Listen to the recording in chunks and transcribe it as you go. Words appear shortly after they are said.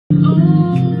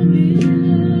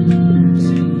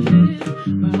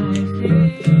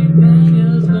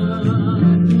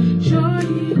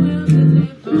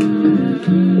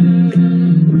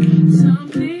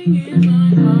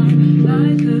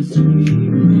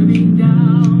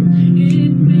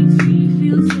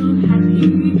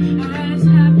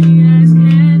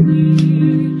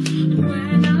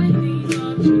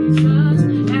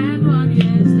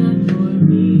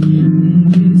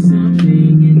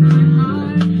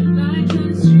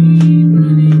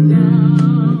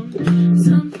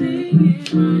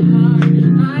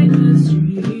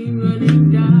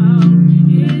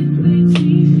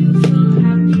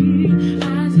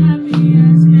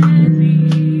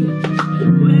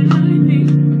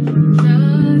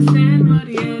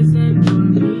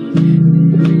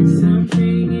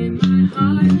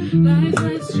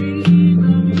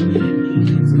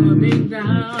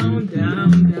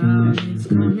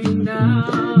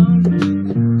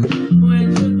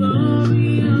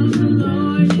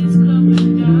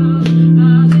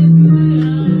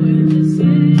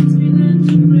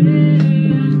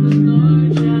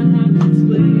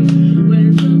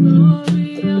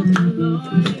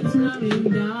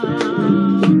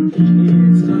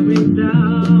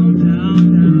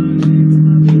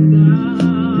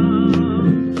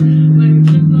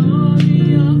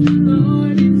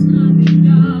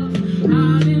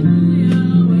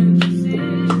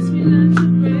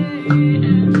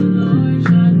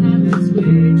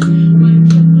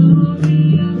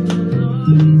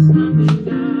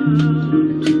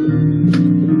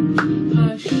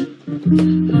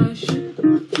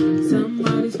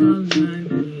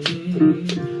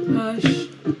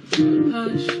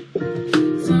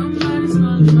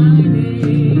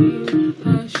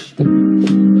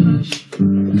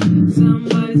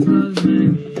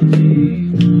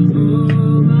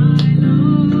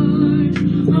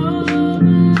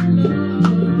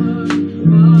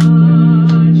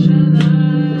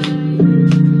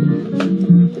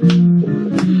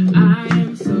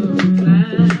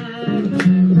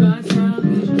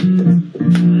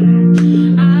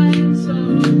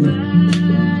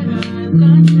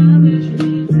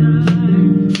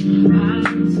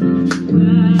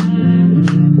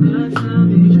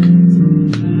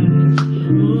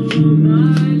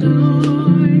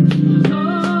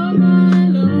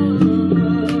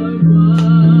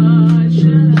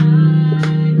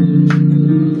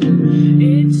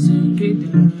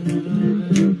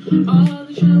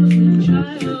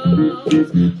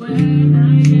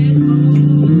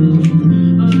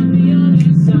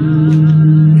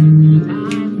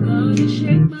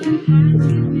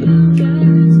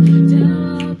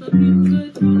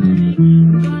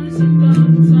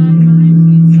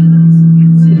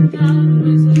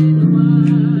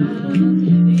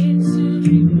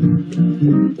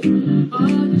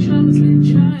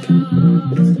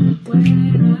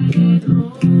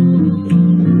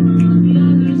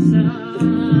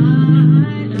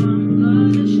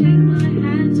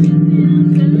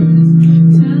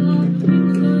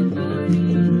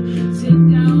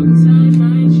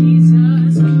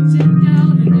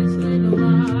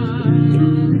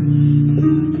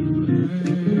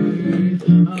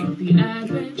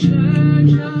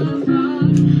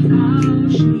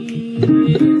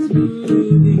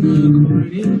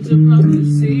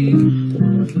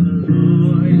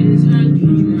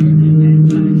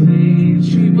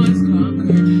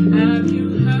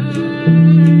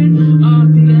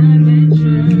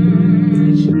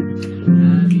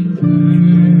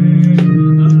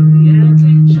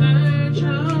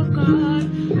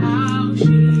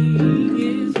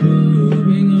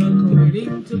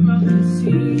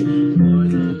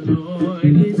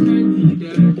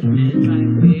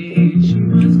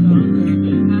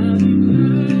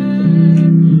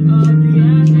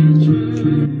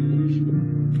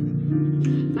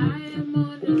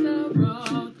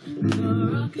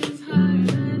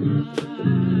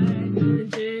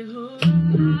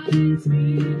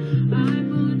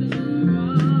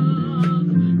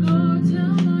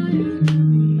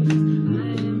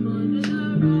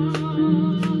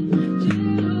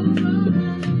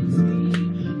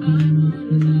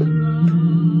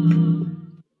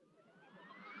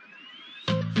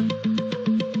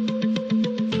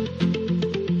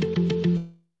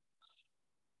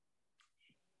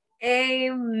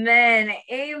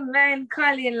Amen,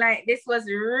 Colin. Like this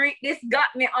this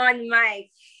got me on my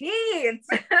feet.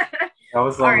 That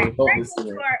was some All right, lovely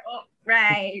singing.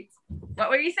 right. What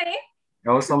were you saying?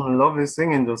 That was some lovely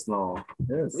singing just now.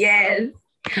 Yes. Yes.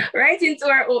 Right into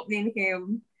our opening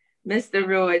hymn, Mr.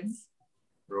 Rhodes.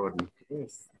 Rodney.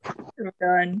 Yes. Hold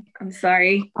on. I'm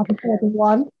sorry. Episode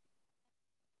 1.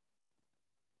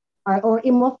 Our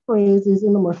hymn of praise is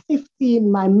in number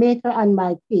 15, My Maker and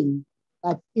My King.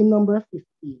 That's in number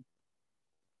 15.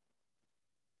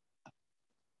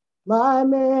 My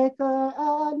Maker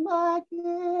and my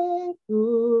King,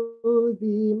 to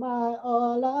thee my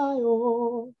all I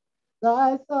owe.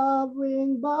 Thy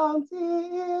sovereign bounty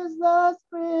is the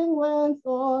spring whence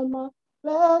all my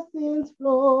blessings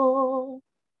flow.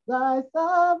 Thy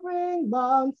sovereign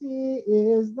bounty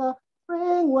is the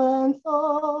spring whence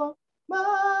all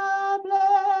my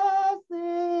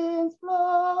blessings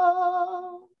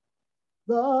flow.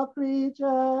 The creature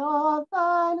of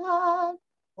thine hand,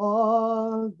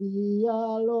 on thee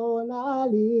alone I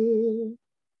live.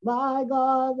 My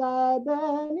God, thy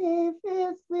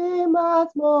benefits be much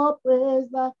more praise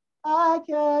that I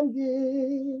can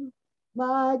give.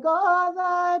 My God,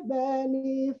 thy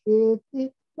benefits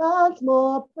be much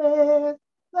more praise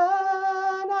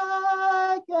than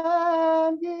I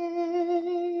can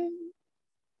give.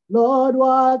 Lord,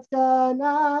 what can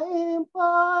I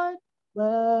impart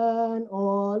when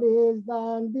all is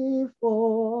done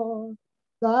before?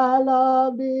 Thy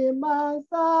love demands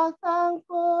a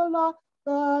thankful Lord,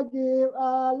 to give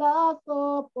a last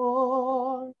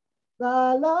support.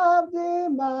 Thy love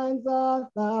demands a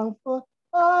thankful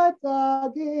heart,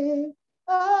 to give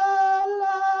a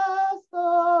last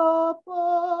support.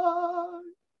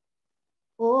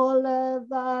 Oh, let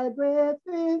thy grace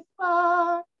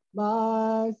inspire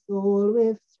my soul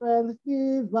with strength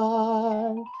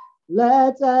divine.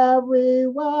 Let every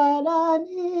word and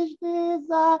each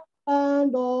desire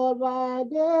and all my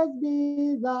days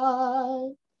be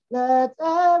thine. Let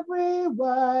every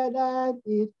word and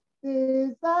each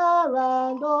desire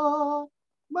and all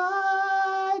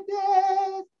my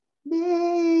days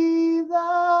be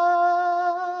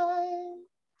thine.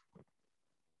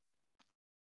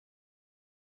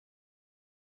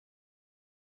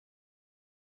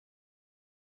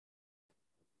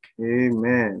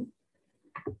 Amen.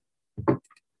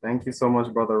 Thank you so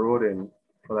much, Brother Roden,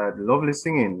 for that lovely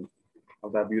singing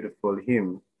of that beautiful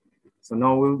hymn. So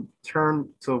now we'll turn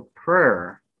to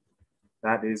prayer.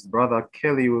 That is, Brother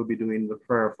Kelly will be doing the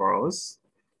prayer for us,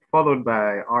 followed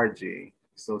by RJ.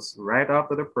 So right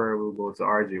after the prayer, we'll go to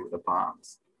RJ with the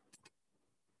palms.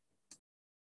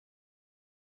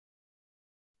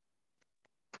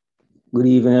 Good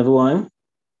evening, everyone.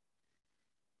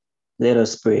 Let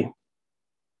us pray.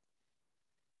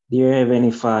 Dear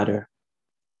Heavenly Father,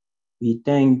 we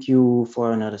thank you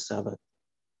for another Sabbath.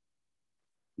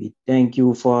 We thank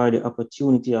you for the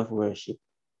opportunity of worship.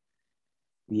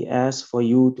 We ask for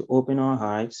you to open our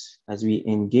hearts as we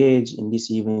engage in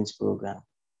this evening's program.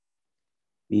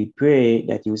 We pray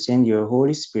that you send your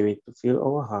Holy Spirit to fill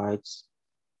our hearts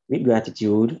with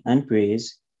gratitude and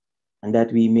praise, and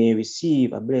that we may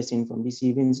receive a blessing from this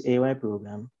evening's AY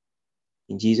program.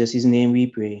 In Jesus' name we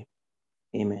pray.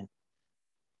 Amen.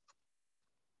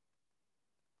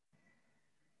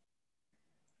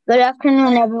 Good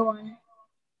afternoon, everyone.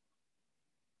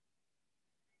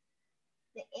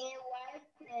 The AY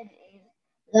pledge is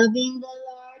loving the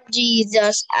Lord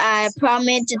Jesus. I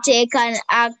promise to take an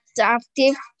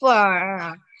active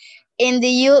part in the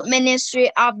youth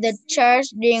ministry of the church,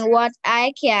 doing what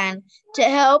I can to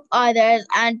help others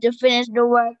and to finish the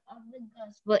work of the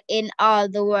gospel in all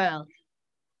the world.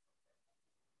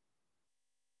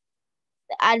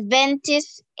 The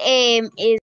Adventist aim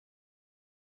is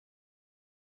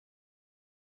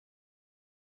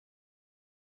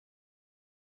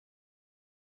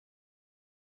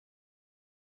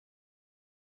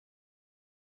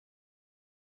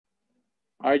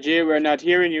RJ, we're not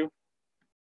hearing you.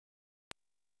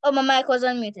 Oh, my mic was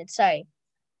unmuted. Sorry.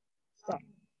 Start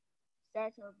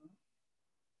over.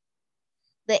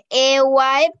 The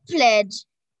AY pledge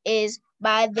is,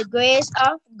 by the grace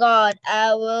of God,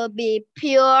 I will be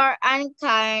pure and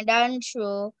kind and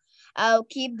true. I will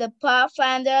keep the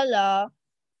Pathfinder law.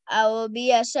 I will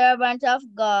be a servant of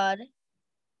God.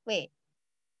 Wait.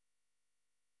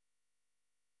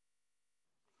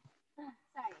 Sorry.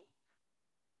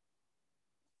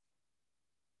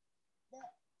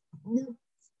 The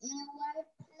AY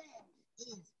pledge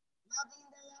is, loving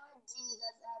the Lord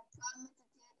Jesus. I promise to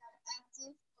take an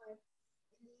active part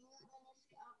in the youth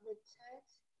ministry of the church,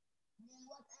 doing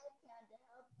what I can to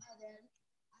help others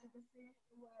and to finish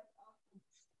the work of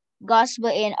the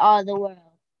gospel in all the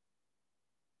world.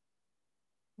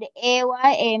 The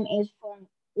AY aim is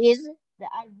the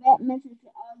Advent message to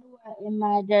all the world in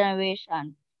my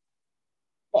generation.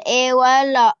 The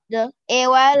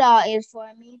AY law is for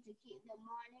me to keep the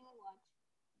morning watch,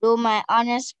 do my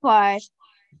honest part,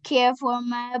 care for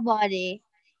my body,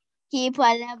 keep a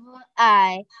level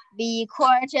eye, be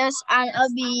courteous and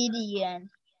obedient.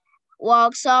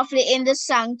 Walk softly in the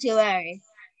sanctuary.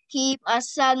 Keep a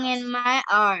song in my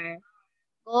heart.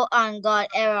 Go on God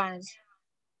errands.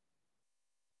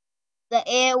 The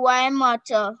AY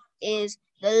motto is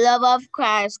the love of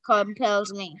Christ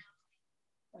compels me.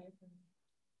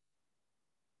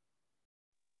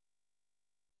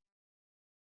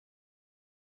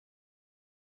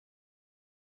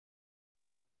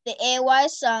 The AY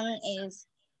song is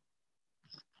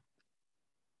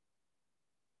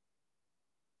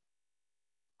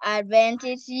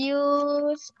Adventist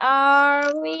youth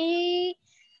are we,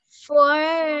 for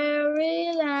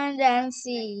every land and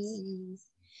sea.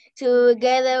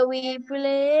 Together we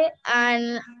play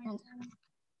and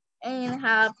in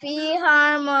happy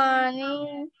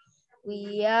harmony.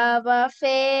 We have a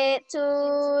faith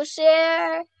to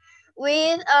share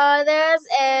with others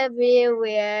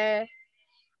everywhere.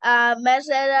 A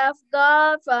message of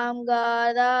God from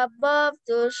God above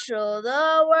to show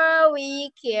the world we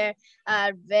care.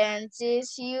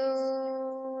 Adventist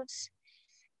youth,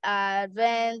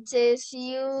 Adventist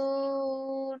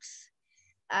youth,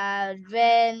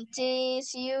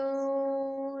 Adventist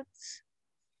youth.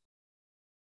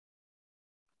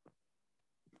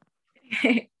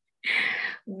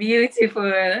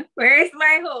 Beautiful. Where is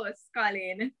my host,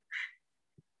 Colin?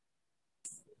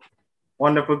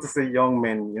 Wonderful to see young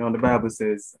men. You know, the Bible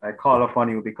says, I call upon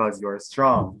you because you are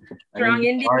strong. Strong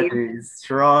indeed. RJ is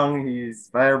strong,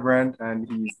 he's vibrant, and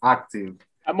he's active.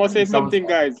 I must say something,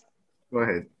 guys. Go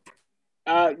ahead.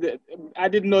 I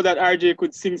didn't know that RJ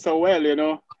could sing so well, you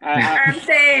know. I'm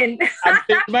saying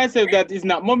to myself that it's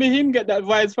not mommy him get that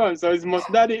voice from, so it's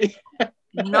most daddy.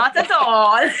 not at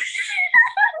all.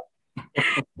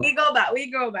 we go back.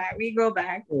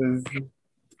 Yes.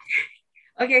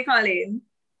 Okay, Colin.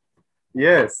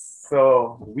 Yes,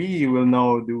 so we will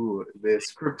now do the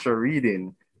scripture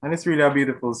reading, and it's really a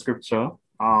beautiful scripture.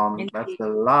 That's the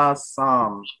last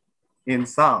psalm in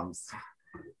Psalms,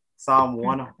 Psalm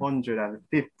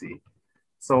 150.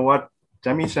 So what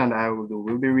Jamisha and I will do,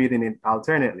 we'll be reading it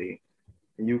alternately.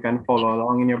 You can follow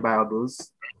along in your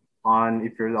Bibles.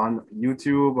 If you're on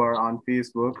YouTube or on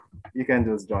Facebook, you can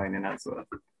just join in as well.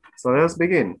 So let's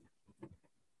begin.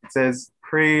 It says,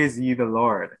 praise ye the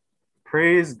Lord.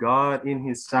 Praise God in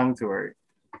his sanctuary.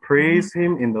 Praise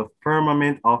him in the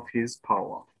firmament of his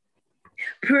power.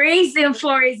 Praise him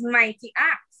for his mighty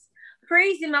acts.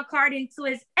 Praise him according to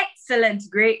his excellent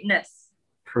greatness.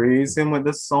 Praise him with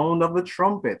the sound of the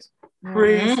trumpet.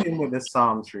 Praise him with the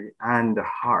psaltery and the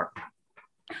harp.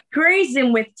 Praise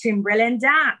him with timbrel and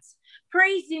dance.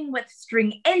 Praise him with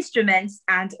string instruments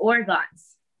and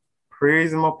organs.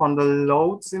 Praise him upon the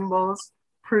loud cymbals.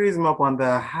 Praise him upon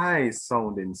the high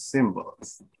sounding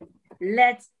cymbals.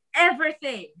 Let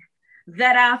everything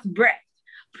that hath breath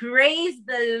praise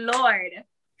the Lord.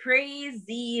 Praise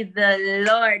ye the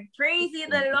Lord. Praise ye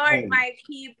the Lord, my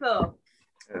people.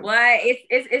 Why,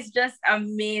 it's just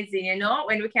amazing, you know,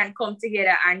 when we can come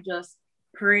together and just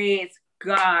praise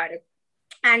God.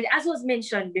 And as was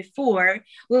mentioned before,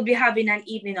 we'll be having an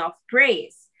evening of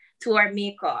praise to our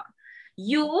Maker.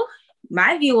 You,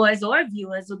 my viewers or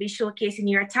viewers, will be showcasing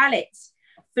your talents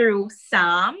through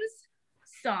psalms,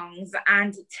 songs,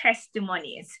 and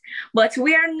testimonies. But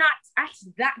we are not at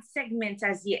that segment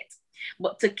as yet.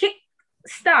 But to kick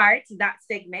start that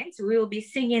segment, we will be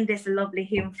singing this lovely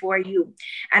hymn for you.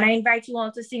 And I invite you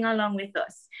all to sing along with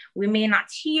us. We may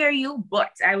not hear you,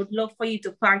 but I would love for you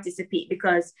to participate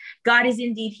because God is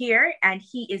indeed here and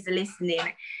he is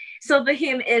listening. So the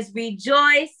hymn is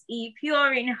Rejoice, ye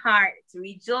pure in heart.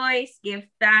 Rejoice, give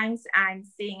thanks and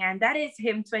sing. And that is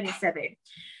hymn 27.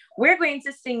 We're going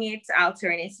to sing it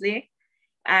alternately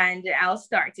and I'll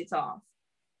start it off.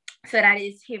 So that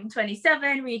is hymn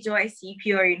 27, Rejoice, ye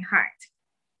pure in heart.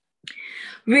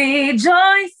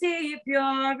 Rejoice, ye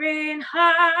pure in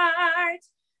heart.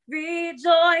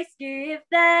 Rejoice, give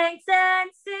thanks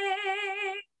and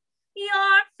sing.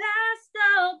 Your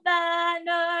festal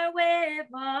banner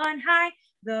wave on high,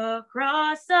 the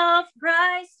cross of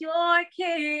Christ your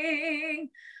King.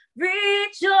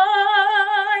 Rejoice,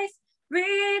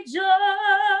 rejoice,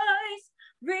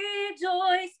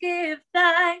 rejoice, give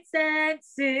thanks and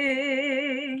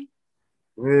sing.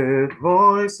 With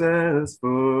voices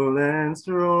full and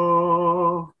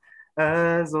strong,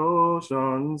 as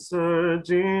ocean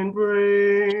surging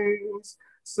brings,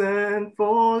 send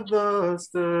forth the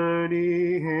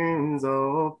sturdy hymns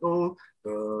of old,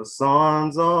 the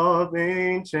songs of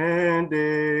ancient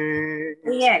days.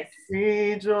 Yes.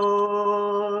 Rejoice,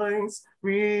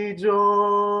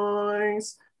 rejoice,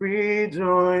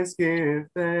 rejoice, give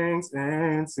thanks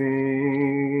and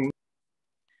sing.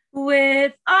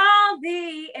 With all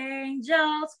the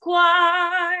angels'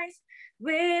 choirs,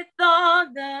 with all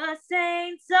the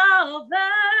saints of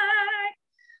earth.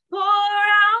 Pour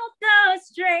out the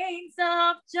strains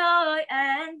of joy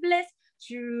and bliss,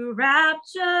 true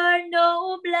rapture,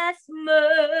 no blessed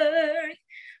mirth.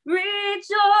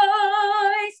 Rejoice,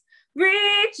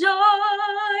 rejoice,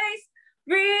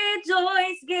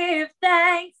 rejoice, give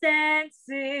thanks and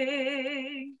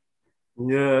sing.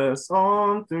 Yes,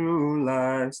 on through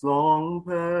life's long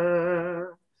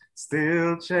path,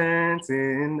 still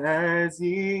chanting as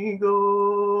ye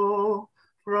go,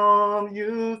 from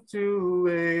youth to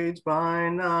age, by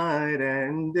night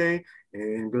and day,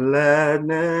 in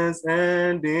gladness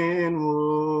and in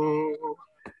woe.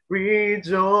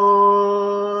 Rejoice,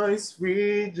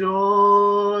 rejoice,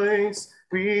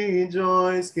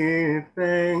 rejoice, give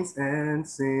thanks and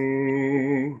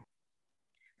sing.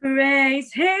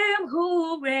 Praise him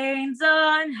who reigns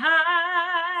on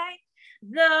high,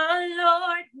 the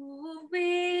Lord who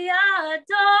we adore,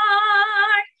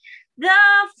 the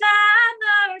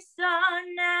Father,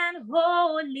 Son, and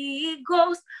Holy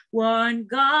Ghost, one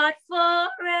God forevermore.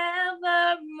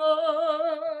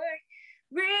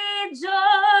 Rejoice,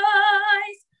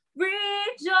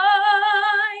 rejoice,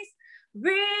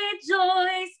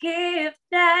 rejoice, give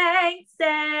thanks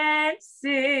and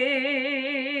sing.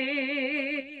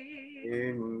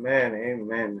 Amen,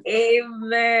 amen.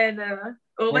 Amen.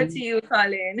 Over to you,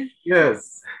 Colin.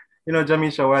 Yes. You know,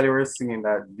 Jamisha, while you were singing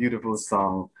that beautiful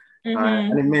song,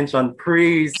 Mm-hmm. and it mentioned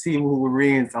praise him who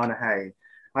reigns on high.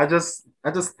 I just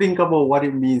think about what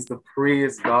it means to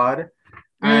praise God.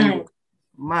 And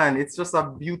man, it's just a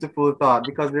beautiful thought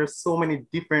because there's so many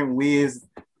different ways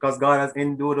because God has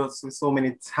endowed us with so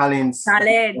many talents that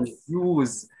we can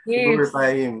use to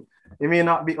glorify him. It may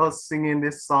not be us singing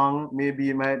this song, maybe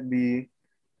it might be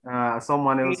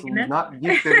someone else who's not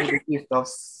gifted with the gift of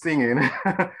singing,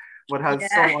 but has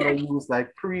some other use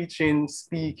like preaching,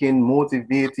 speaking,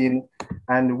 motivating,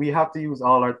 and we have to use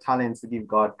all our talents to give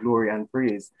God glory and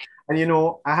praise. And you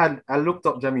know, I looked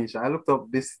up Jamisha, I looked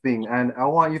up this thing, and I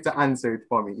want you to answer it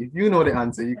for me. If you know the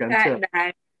answer, you can tell.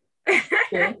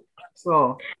 Okay.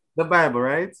 So the Bible,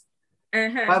 right?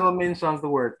 The Bible mentions the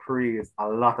word praise a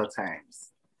lot of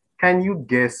times. Can you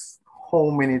guess how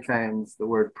many times the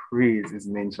word praise is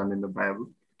mentioned in the Bible?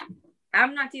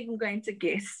 I'm not even going to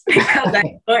guess because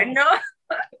I don't know.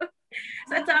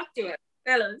 So talk to us.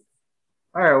 Tell us.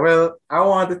 All right. Well, I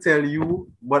want to tell you,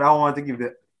 but I want to give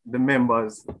the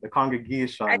members, the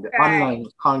congregation, the online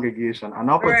congregation, an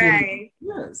opportunity.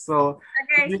 Yeah. So,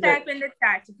 guys, type in the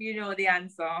chat if you know the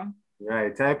answer.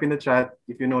 Right. Type in the chat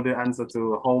if you know the answer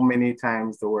to how many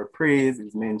times the word praise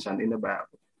is mentioned in the Bible.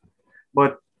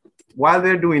 But while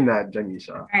they're doing that,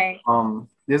 Jamisha,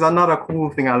 there's another cool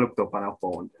thing I looked up and I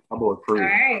found about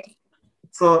praise.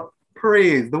 So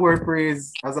praise, the word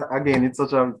praise, again, it's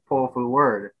such a powerful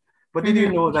word. But did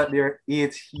you know that there are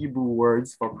 8 Hebrew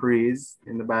words for praise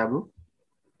in the Bible?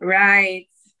 Right.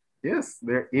 Yes,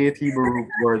 there are 8 Hebrew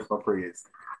words for praise.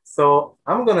 So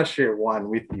I'm going to share one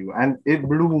with you, and it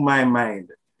blew my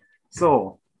mind.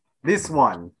 So this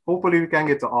one, hopefully we can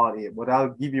get to all 8, but I'll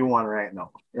give you one right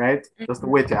now, right? Just to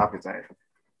whet your appetite.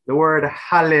 The word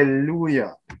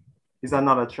hallelujah is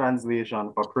another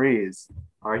translation for praise,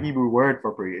 or Hebrew word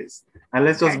for praise. And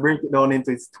let's just break it down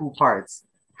into its 2 parts,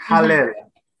 hallel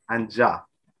and jah.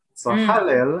 So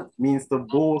hallel means to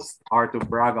boast or to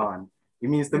brag on. It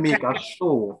means to make a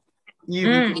show,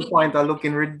 even to the point of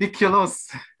looking ridiculous.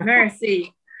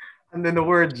 Mercy. And then the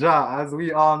word jah, as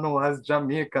we all know, as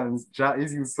Jamaicans, jah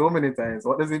is used so many times.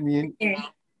 What does it mean? It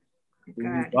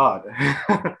means God.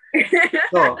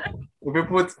 So if we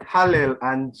put Hallel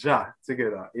and Jah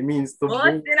together, it means to boast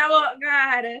about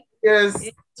God. Yes,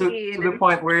 to the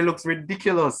point where it looks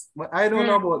ridiculous. But I don't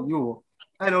know about you.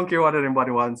 I don't care what anybody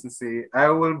wants to say. I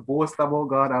will boast about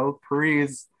God. I will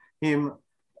praise him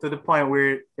to the point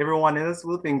where everyone else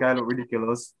will think I look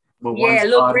ridiculous. But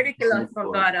look God ridiculous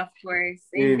for God, of course.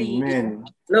 Indeed. Amen.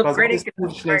 Look ridiculous.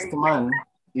 Foolishness to man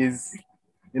is,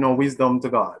 wisdom to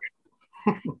God.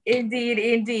 Indeed,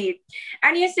 indeed.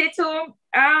 And you say to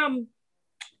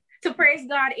praise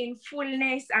God in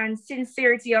fullness and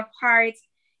sincerity of heart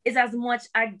is as much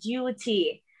a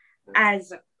duty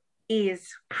as is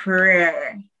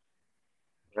prayer.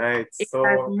 Right. It's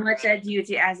as much a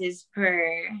duty as is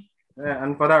prayer. Yeah,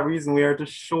 and for that reason, we are to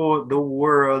show the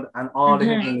world and all the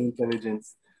heavenly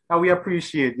intelligence that we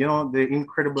appreciate, the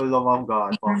incredible love of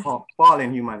God for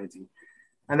fallen humanity,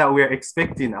 and that we are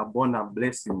expecting abundant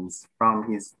blessings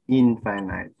from his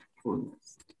infinite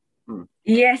fullness.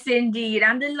 Yes, indeed.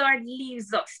 And the Lord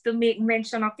leaves us to make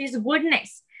mention of his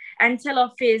goodness and tell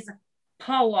of his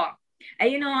power.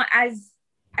 And as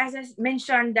I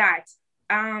mentioned that,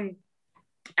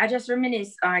 I just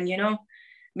reminisce on,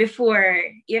 before,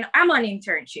 I'm on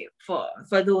internship for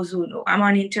those who know. I'm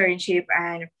on internship,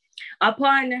 and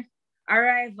upon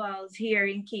arrivals here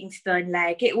in Kingston,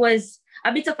 like, it was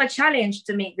a bit of a challenge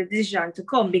to make the decision to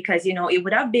come, because, it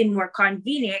would have been more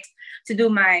convenient to do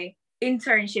my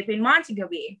internship in Montego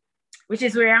Bay, which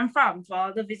is where I'm from, for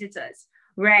all the visitors,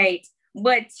 right?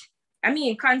 But I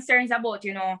mean, concerns about,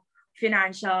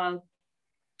 financial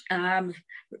um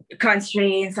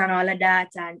constraints and all of that,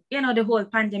 and the whole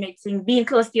pandemic thing, being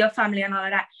close to your family and all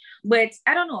of that. But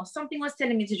I don't know, something was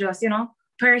telling me to just,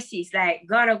 persist, like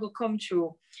God will come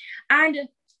through. And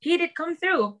he did come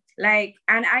through, like,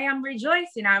 and I am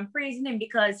rejoicing, I'm praising him,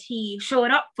 because he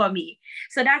showed up for me.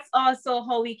 So that's also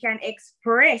how we can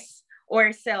express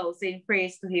ourselves in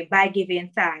praise to him, by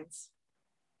giving thanks.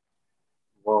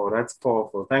 Wow, that's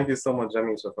powerful. Thank you so much,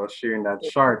 Jamisha, for sharing that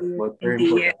short but very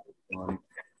important one.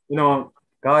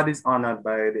 God is honored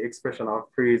by the expression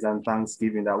of praise and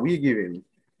thanksgiving that we give him.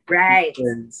 Right.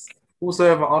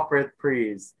 Whosoever offereth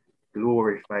praise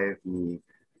glorifieth me.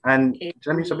 And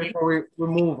Jamisha, before we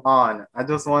move on, I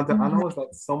just want to announce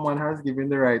that someone has given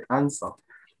the right answer.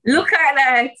 Look at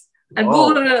that.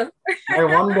 Google. I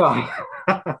wonder.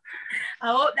 I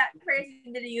hope that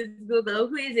person didn't use Google.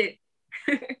 Who is it?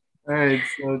 All right,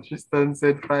 so Tristan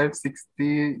said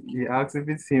 560. He asked if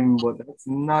it's him, but that's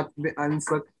not the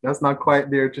answer. That's not quite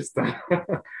there, Tristan.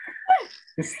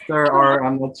 Or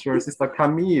I'm not sure, Sister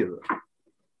Camille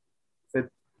said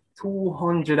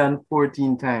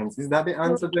 214 times. Is that the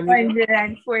answer, Jamila?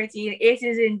 214. It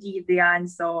is indeed the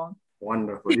answer.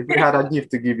 Wonderful. If we had a gift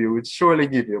to give you, we'd surely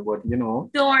give you, but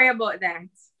Don't worry about that.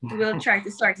 We'll try to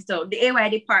sort it out. The AY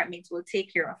department will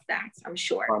take care of that, I'm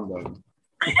sure.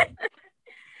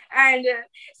 And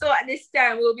so at this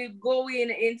time, we'll be going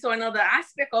into another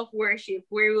aspect of worship,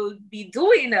 where we'll be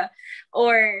doing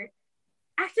our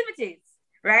activities,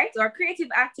 right? Or creative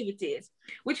activities,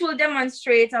 which will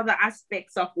demonstrate other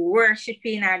aspects of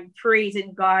worshiping and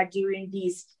praising God during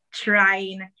these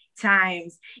trying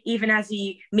times, even as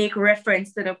we make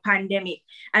reference to the pandemic.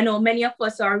 I know many of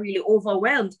us are really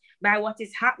overwhelmed by what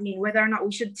is happening, whether or not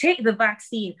we should take the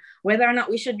vaccine, whether or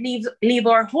not we should leave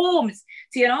our homes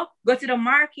to, go to the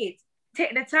market,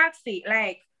 take the taxi.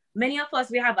 Like, many of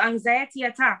us, we have anxiety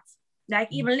attacks, like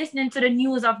even listening to the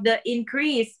news of the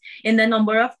increase in the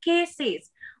number of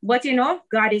cases. But,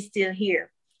 God is still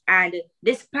here. And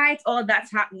despite all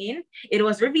that's happening, it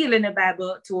was revealed in the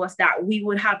Bible to us that we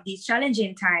would have these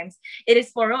challenging times. It is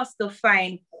for us to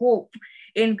find hope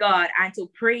in God and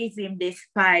to praise him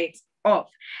despite of.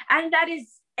 And that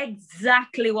is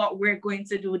exactly what we're going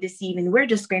to do this evening. We're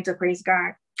just going to praise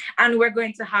God, and we're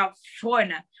going to have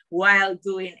fun while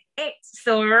doing it.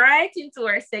 So right into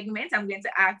our segment, I'm going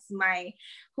to ask my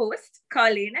host,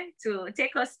 Colin, to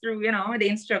take us through, the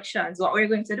instructions, what we're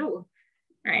going to do.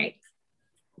 Right.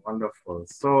 Wonderful.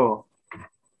 So,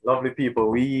 lovely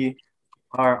people, we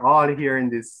are all here in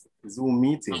this Zoom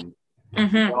meeting.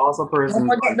 Also, persons. Don't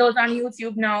forget those on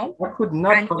YouTube now. I could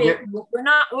not forget. Facebook.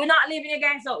 We're not leaving you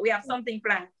guys out. We have something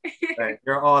planned. Right.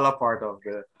 You're all a part of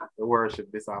the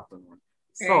worship this afternoon.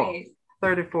 So, right.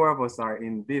 34 of us are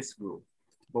in this group,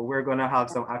 but we're gonna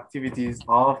have some activities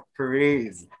of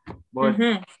praise. But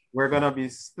we're gonna be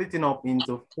splitting up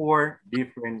into 4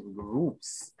 different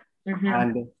groups,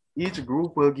 and each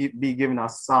group will be given a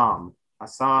psalm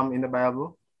in the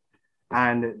Bible,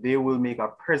 and they will make a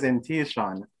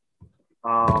presentation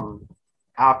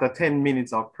after 10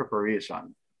 minutes of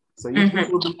preparation. So each group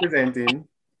will be presenting.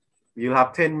 You'll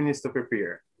have 10 minutes to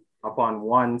prepare upon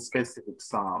one specific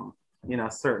psalm in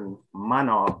a certain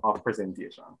manner of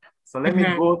presentation. So let me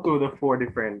go through the 4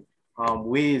 different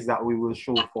ways that we will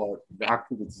show for the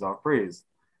activities of praise.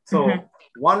 So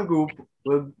one group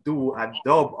will do a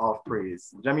dub of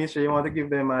praise. Jamisha, you want to give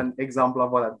them an example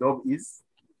of what a dub is?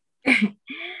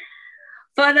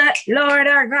 For the Lord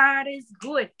our God is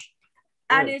good,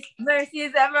 and his mercy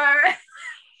is ever.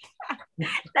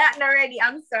 That already,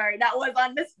 I'm sorry, that was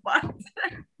on the spot.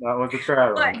 That was a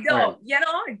trial. But dub,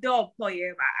 dub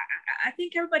poem. I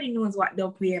think everybody knows what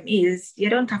dub poem is. You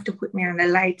don't have to put me on the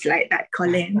lights like that,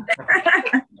 Colin.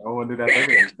 I won't do that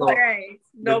again. So, right.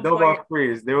 The dub of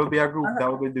praise. There will be a group that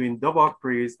will be doing dub of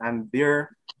praise, and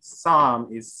their psalm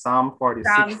is Psalm 46.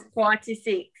 Psalm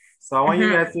 46. So I want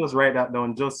you guys to just write that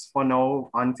down just for now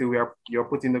until you're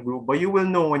put in the group. But you will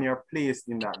know when you're placed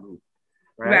in that group.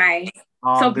 Right.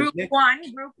 So group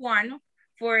one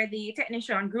for the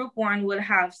technician, group 1 will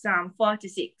have Psalm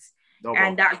 46.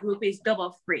 And that group is dub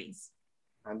of praise.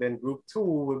 And then group 2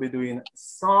 will be doing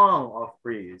song of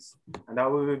praise. And that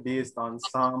will be based on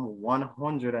Psalm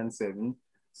 107,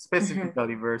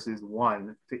 specifically verses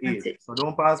 1 to 8. That's it. So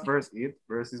don't pass verse 8,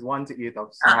 verses 1 to 8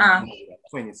 of Psalm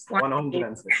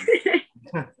 107.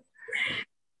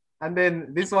 And then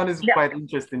this one is quite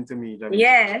interesting to me, Jamie.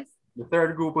 Yes. The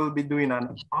third group will be doing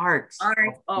an art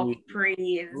of praise.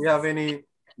 Do we have any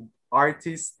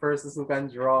artists, persons who can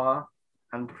draw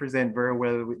and present very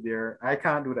well with their... I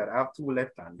can't do that. I have 2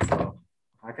 left hands. So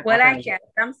I can.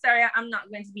 I'm sorry, I'm not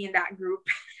going to be in that group.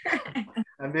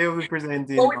 And they will be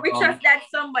presenting. But we trust that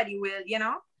somebody will, you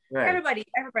know. Right. Everybody,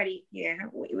 yeah.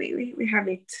 We have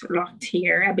it locked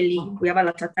here. I believe we have a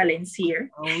lot of talents here.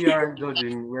 We aren't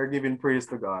judging. We're giving praise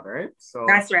to God, right? So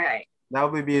that's right. That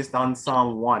will be based on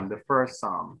Psalm 1, the first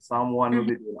Psalm. Psalm 1 will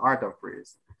be the art of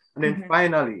praise. And then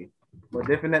finally, but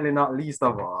definitely not least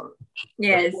of all,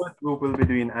 yes, the fourth group will be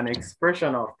doing an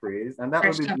expression of praise, and that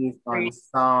will be based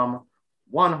on Psalm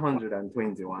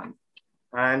 121.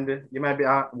 And you might be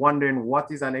wondering,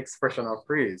 what is an expression of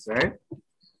praise, right?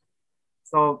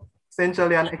 So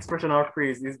essentially, an expression of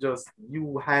praise is just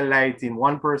you highlighting,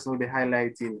 one person will be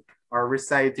highlighting or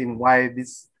reciting why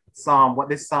this psalm, what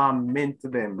this psalm meant to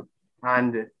them,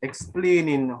 and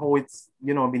explaining how it's,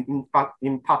 been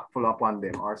impactful upon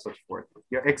them or such forth.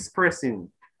 You're expressing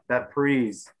that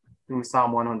praise through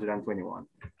Psalm 121.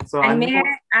 So, and may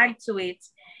I add to it,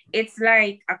 it's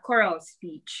like a choral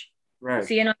speech. Right.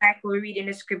 So, like we're reading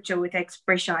the scripture with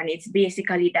expression, it's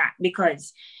basically that,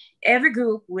 because every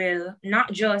group will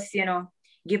not just,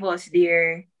 give us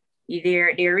their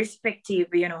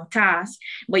respective, task,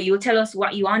 but you tell us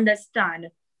what you understand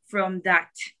from that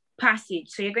passage.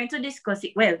 So you're going to discuss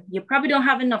it. Well, you probably don't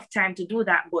have enough time to do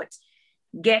that, but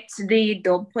get the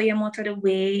dub poem out of the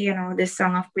way, the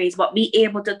song of praise, but be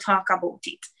able to talk about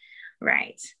it,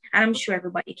 right? And I'm sure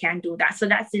everybody can do that. So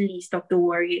that's the least of the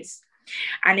worries.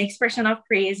 An expression of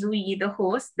praise, we, the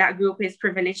host, that group is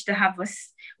privileged to have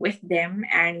us with them,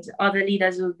 and other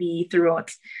leaders will be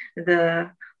throughout the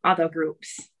other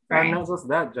groups. Right? And not just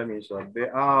that, Jamisha,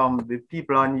 the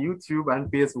people on YouTube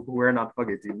and Facebook who we're not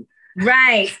forgetting.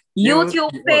 Right.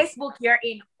 YouTube, Facebook, you're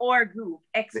in our group,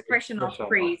 expression of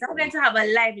praise. I'm going to have a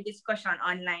live discussion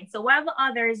online. So while the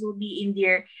others will be in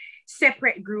their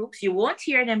separate groups, you won't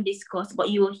hear them discuss, but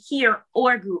you will hear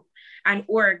our group and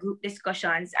our group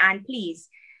discussions. And please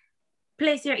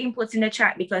place your inputs in the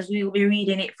chat, because we will be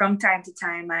reading it from time to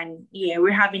time. And yeah,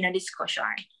 we're having a discussion.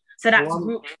 So that's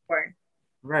group 4.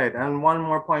 Right. And one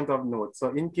more point of note.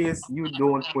 So in case you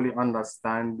don't fully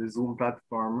understand the Zoom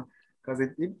platform, because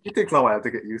it takes a while to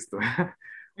get used to.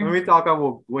 When we talk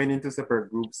about going into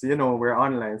separate groups, we're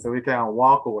online, so we can't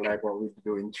walk over like what we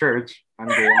do in church and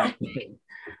go on.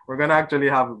 We're going to actually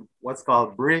have what's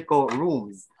called breakout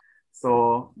rooms.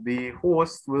 So the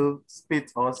host will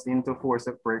split us into 4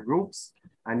 separate groups,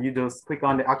 and you just click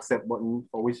on the accept button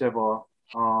for whichever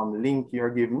link you're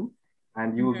given,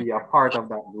 and you will be a part of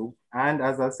that group. And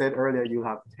as I said earlier, you'll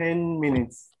have 10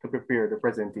 minutes to prepare the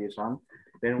presentation.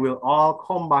 Then we'll all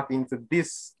come back into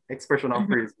this expression of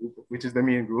praise group, which is the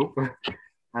main group.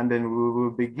 And then we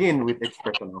will begin with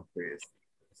expression of praise.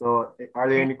 So are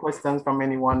there any questions from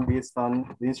anyone based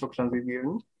on the instructions we've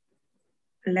given?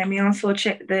 Let me also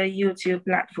check the YouTube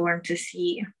platform to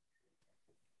see.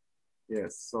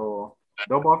 Yes, so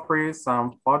dub of praise,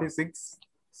 Psalm 46,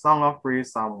 song of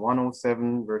praise, Psalm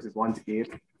 107, verses 1 to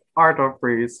 8, art of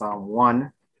praise, Psalm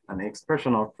 1, and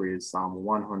expression of praise, Psalm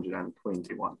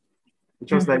 121.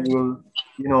 Just that you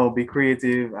will, be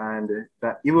creative, and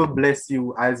that it will bless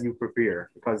you as you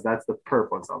prepare, because that's the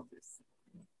purpose of this.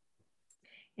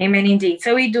 Amen, indeed.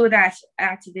 So we do that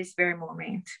at this very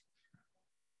moment.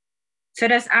 So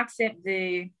just accept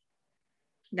that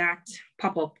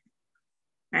pop-up,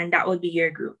 and that will be your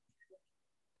group.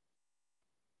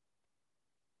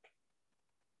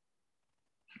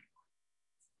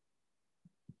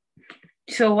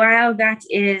 So while that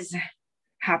is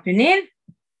happening,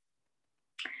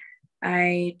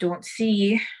 I don't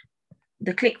see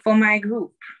the click for my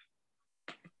group.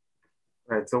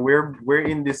 Right, so we're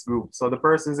in this group. So the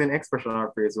persons in expression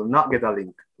of praise will not get a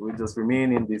link. We'll just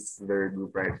remain in this very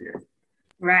group right here.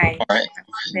 Right. All right.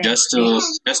 Just to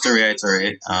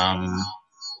reiterate,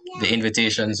 the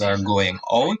invitations are going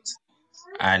out,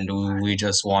 and we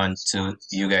just want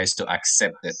you guys to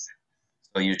accept it.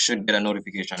 So you should get a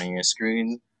notification on your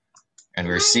screen, and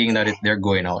we're seeing that they're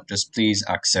going out. Just please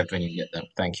accept when you get them.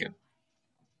 Thank you.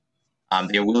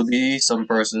 There will be some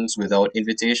persons without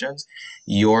invitations.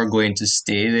 You're going to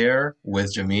stay there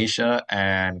with Jamisha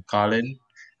and Colin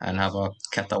and have a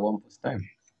Katawampus time.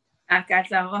 A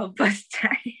Katawampus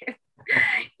time.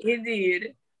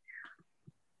 Indeed.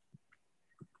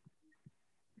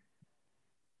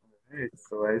 Right,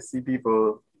 so I see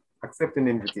people accepting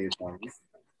invitations.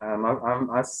 I'm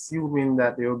assuming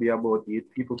that there will be about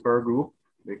 8 people per group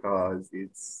because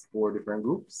it's 4 different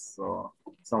groups. So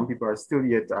some people are still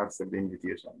yet to accept the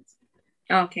invitations.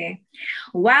 Okay.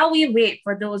 While we wait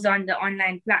for those on the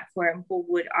online platform who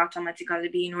would automatically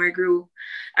be in our group,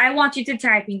 I want you to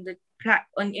type in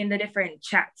in the different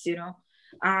chats,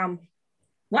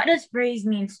 what does praise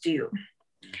means to you?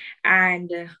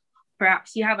 And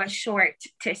perhaps you have a short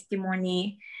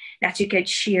testimony that you could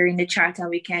share in the chat and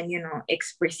we can,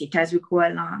 express it as we go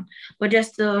along. But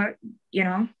just to,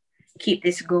 keep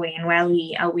this going while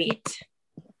we await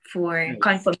for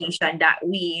confirmation that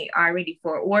we are ready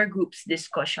for our group's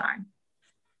discussion.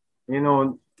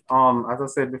 As I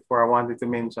said before, I wanted to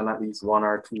mention at least 1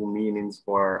 or 2 meanings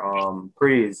for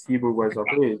praise, Hebrew words of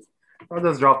praise. I'll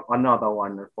just drop another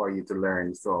one for you to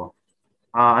learn. So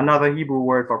another Hebrew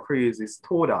word for praise is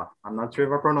toda. I'm not sure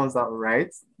if I pronounced that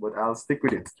right, but I'll stick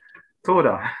with it.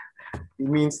 Toda. It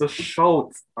means to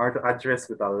shout or to address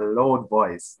with a loud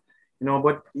voice.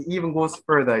 But it even goes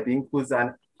further. It includes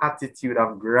an attitude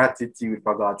of gratitude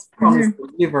for God's promised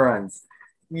deliverance,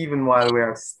 even while we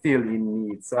are still in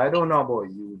need. So I don't know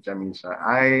about you,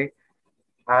 Jamisha.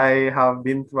 I have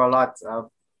been through a lot.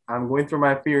 I'm going through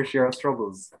my fair share of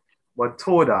struggles. But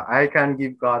Toda, I can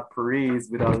give God praise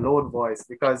with a loud voice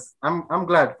because I'm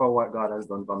glad for what God has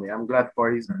done for me. I'm glad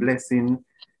for his blessing,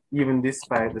 even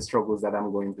despite the struggles that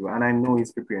I'm going through. And I know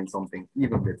he's preparing something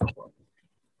even better for me.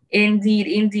 Indeed,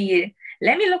 indeed.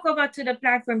 Let me look over to the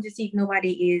platform to see if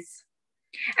nobody is.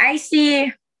 I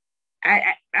see,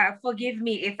 forgive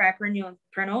me if I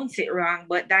pronounce it wrong,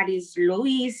 but that is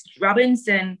Louise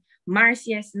Robinson,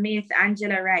 Marcia Smith,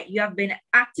 Angela Wright. You have been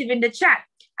active in the chat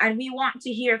and we want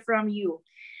to hear from you.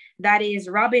 That is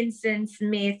Robinson,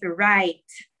 Smith, Wright.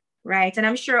 And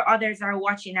I'm sure others are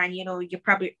watching and, you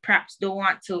probably perhaps don't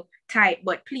want to type,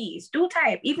 but please do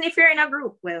type. Even if you're in a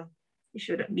group, well, you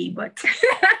shouldn't be, but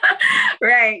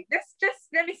right. Just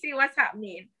let me see what's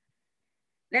happening.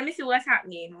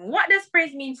 What does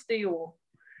praise means to you?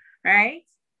 Right?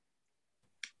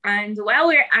 And while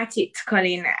we're at it,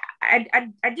 Colin, I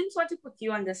didn't want to put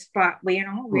you on the spot, but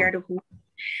we're the who.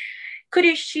 Could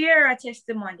you share a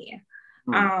testimony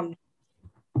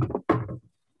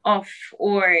of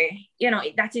or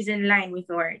that is in line with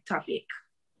our topic?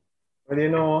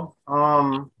 Well,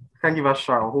 can give a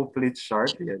short, hopefully it's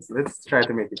short. Yes, let's try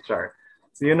to make it short.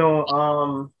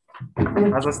 So,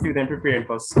 as a student preparing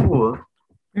for school,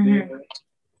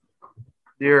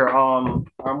 there are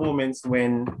moments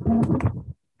when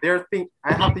I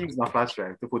have to use my flash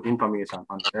drive to put information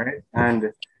on it, right?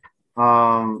 And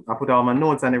I put all my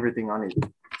notes and everything on it.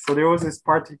 So there was this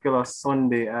particular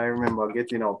Sunday I remember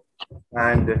getting up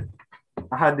and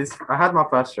I had my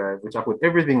flash drive, which I put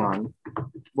everything on,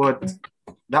 but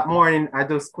that morning I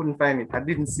just couldn't find it. I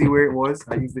didn't see where it was.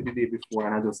 I used it the day before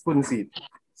and I just couldn't see it.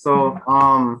 So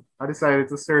I decided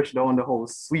to search down the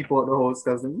house, sweep out the house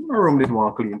because my room didn't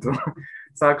want clean too.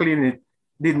 So I cleaned it,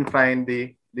 didn't find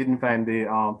the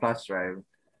flash drive.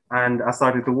 And I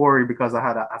started to worry because I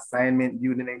had an assignment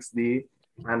due the next day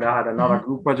and I had another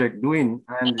group project doing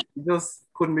and it just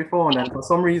couldn't be found. And for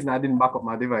some reason I didn't back up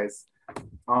my device.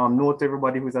 Note to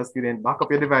everybody who's a student, back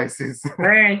up your devices.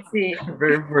 Very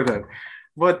important.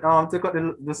 But to cut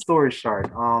the story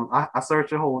short, I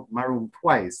searched my room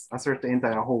twice. I searched the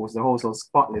entire house. The house was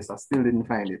spotless. I still didn't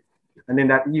find it. And then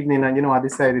that evening, I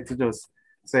decided to just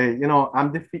say,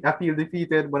 I feel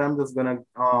defeated, but I'm just gonna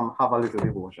have a little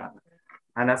devotion.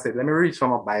 And I said, let me reach for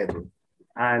my Bible.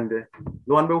 And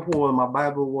lo and behold, my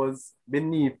Bible was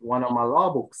beneath one of my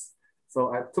law books.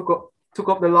 So I took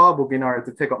up the law book in order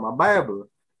to take up my Bible.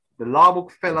 The law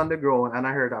book fell on the ground and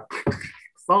I heard a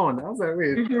sound. I was like,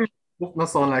 wait, book no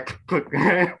sound like click.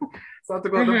 So I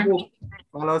took out the book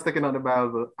while I was taking out the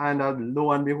Bible and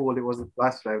lo and behold, it was a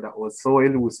flash drive that was so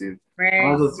elusive.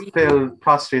 I just fell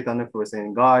prostrate on the floor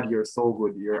saying, God, you're so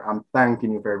good. I'm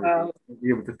thanking you for everything. Be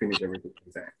able to finish everything.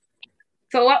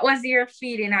 So what was your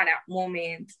feeling at that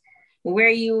moment? Were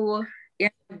you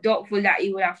doubtful that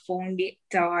you would have found it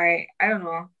or I don't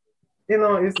know?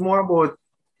 It's more about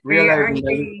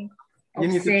realizing that you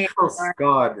need to trust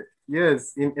God.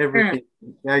 Yes, in everything.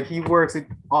 Like he works it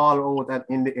all out and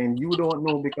in the end. You don't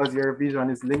know because your vision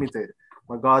is limited.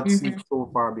 But God sees so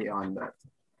far beyond that.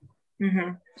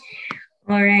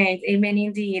 All right. Amen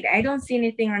indeed. I don't see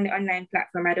anything on the online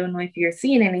platform. I don't know if you're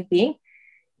seeing anything.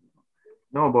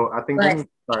 No, but I think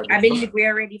I believe we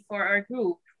are ready for our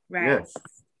group, right? Yes.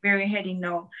 We're heading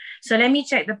now. So let me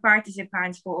check the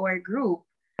participants for our group.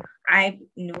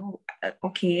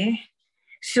 Okay.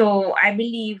 So I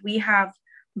believe we have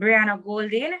Brianna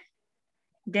Golden,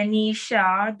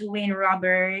 Denisha, Dwayne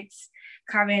Roberts,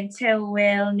 Karen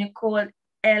Telwell, Nicole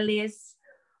Ellis,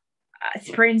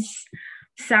 Prince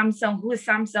Samsung. Who's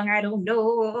Samsung? I don't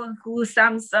know. Who's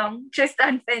Samsung?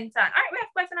 Tristan Fenton. All right, we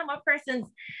have quite a number of persons.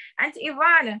 And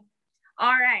Yvonne. All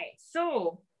right,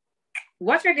 so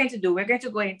what we're going to do, we're going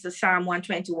to go into Psalm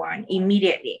 121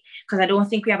 immediately because I don't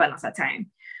think we have enough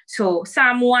time. So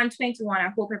Psalm 121, I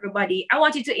hope everybody, I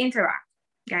want you to interact,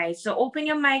 guys. So open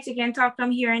your mics, you can talk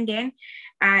from here and then,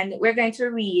 and we're going to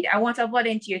read. I want a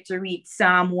volunteer to read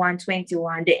Psalm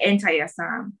 121, the entire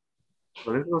Psalm.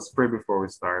 So let's just pray before we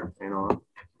start,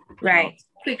 Right,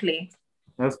 quickly.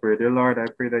 Let's pray. Dear Lord, I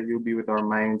pray that you'll be with our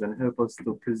minds and help us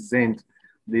to present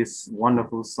this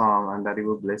wonderful song and that it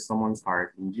will bless someone's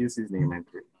heart. In Jesus' name I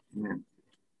pray. Amen.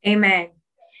 Amen.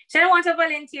 So I want a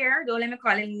volunteer, don't let me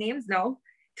call in names now,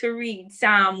 to read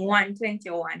Psalm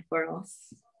 121 for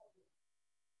us.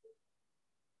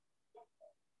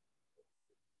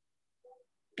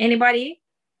 Anybody?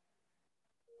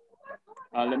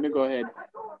 Let me go ahead.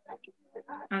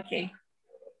 Okay.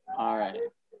 All right.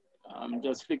 I'm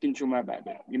just flicking through my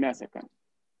Bible. Give me a second.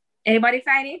 Anybody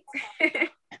find it?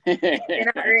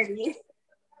 You're not ready.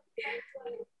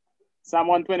 Psalm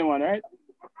 121, right?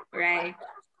 Right.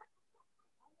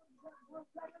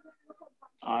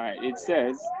 All right. It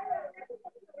says,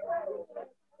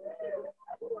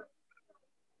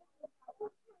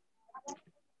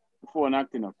 phone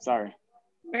acting up. Sorry.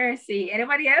 Mercy.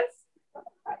 Anybody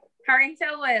else? Karen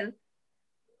Tellwell.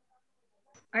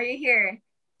 Are you here?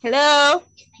 Hello.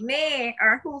 May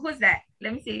or who's that?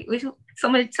 Let me see. Which so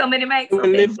many mics. Will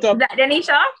lift up. Is that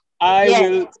Denisha? I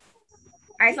will. All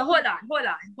right, so hold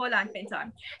on,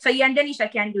 Fenton. So you and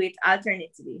Denisha can do it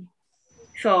alternatively.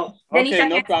 So Okay, Denisha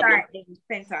no can problem. start, then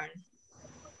Fenton.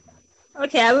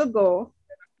 Okay, I will go.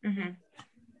 Mm-hmm.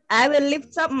 I will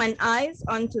lift up mine eyes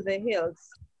unto the hills,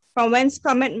 from whence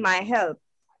cometh my help.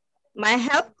 My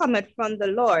help cometh from the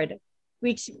Lord,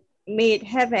 which made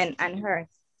heaven and earth.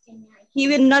 He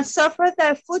will not suffer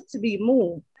thy foot to be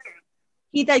moved.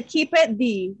 He that keepeth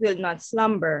thee will not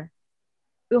slumber.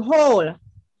 Behold,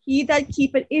 he that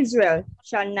keepeth Israel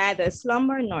shall neither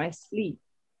slumber nor sleep.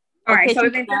 All right, Okay, so we're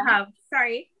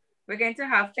going to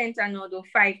have Fenton now do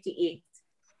 5 to 8.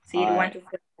 So you All want right. to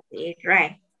 5 to 8,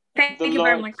 right? Thank you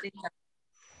very much,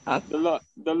 Denisha.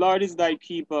 The Lord is thy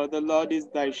keeper. The Lord is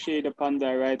thy shade upon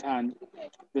thy right hand.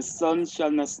 The sun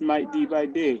shall not smite thee by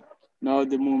day, nor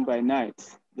the moon by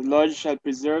night. The Lord shall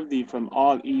preserve thee from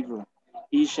all evil.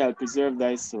 He shall preserve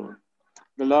thy soul.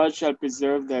 The Lord shall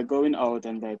preserve thy going out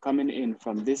and thy coming in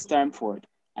from this time forth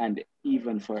and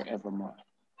even forevermore.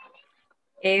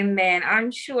 Amen.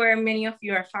 I'm sure many of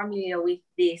you are familiar with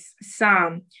this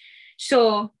psalm.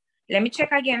 So let me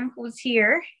check again who's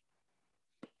here.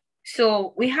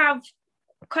 So we have,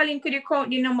 Colin, could you count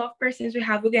the number of persons we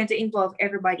have? We're going to involve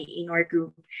everybody in our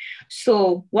group.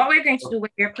 So what we're going to do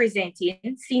when we're presenting,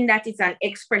 seeing that it's an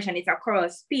expression, it's a choral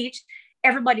speech,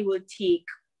 everybody will take,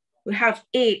 we have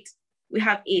 8.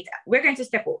 We're going to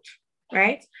step out,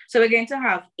 right? So we're going to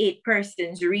have 8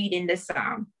 persons reading the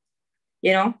psalm,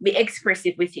 be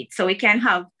expressive with it. So we can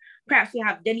have, perhaps we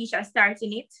have Denisha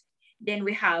starting it. Then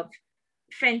we have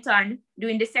Fenton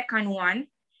doing the second one.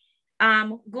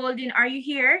 Golden, are you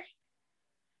here?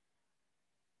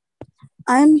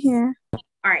 I'm here.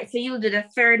 All right, so you'll do the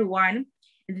third one.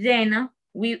 Then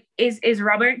is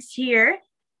Roberts here?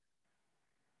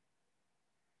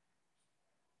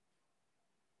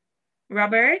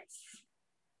 Roberts?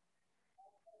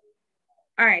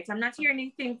 All right, so I'm not hearing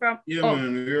anything from. Yeah,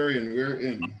 man, we're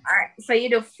in. All right, so you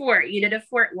do 4. You did the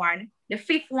 4th one. The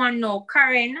 5th one, no.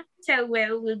 Karen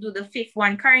Tellwell will do the 5th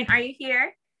one. Karen, are you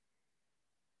here?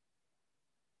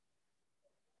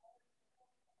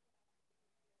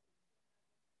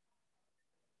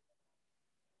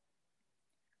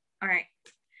 All right.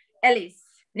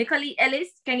 Nicole Ellis,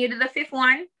 can you do the 5th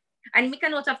one? And make a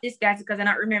note of this, guys, because I'm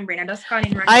not remembering. I'm just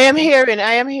calling. I am hearing.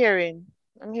 I'm hearing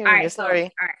right, you. Sorry.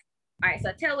 All right.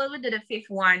 So Tell will do the 5th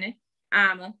one.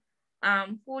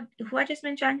 Who I just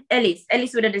mentioned? Ellis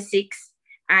will do the 6th.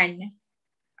 And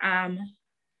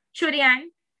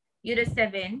Trudian, you the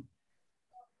 7.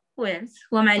 Who else?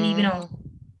 Who am I leaving out?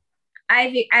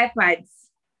 Ivy iPads.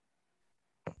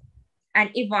 And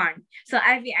Yvonne. So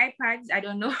Ivy iPads, I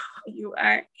don't know who you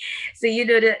are. So you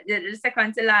do the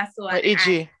second to last one.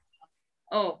 EG.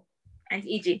 And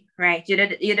EG, right? You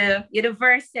do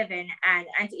verse 7, and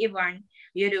Auntie Yvonne,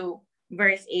 you do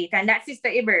verse 8. And that's Sister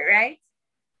Iber, right?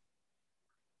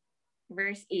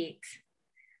 Verse 8.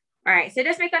 All right, so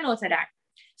just make a note of that.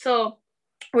 So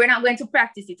we're not going to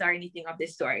practice it or anything of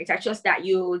this story. It's just that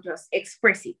you just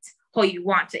express it how you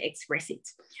want to express it,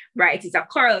 right? It's a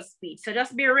choral speech. So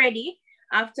just be ready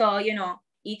after,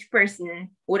 each person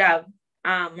would have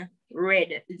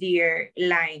read their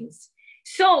lines.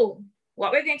 So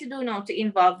what we're going to do now to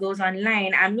involve those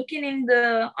online, I'm looking in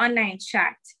the online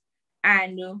chat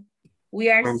and we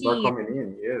are seeing coming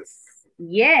in, yes.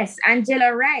 Yes,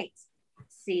 Angela Wright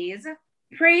says,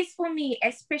 praise for me,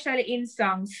 especially in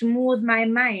songs, smooth my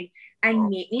mind and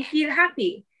make me feel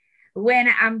happy. When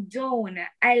I'm down,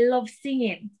 I love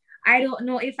singing. I don't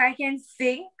know if I can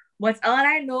sing, but all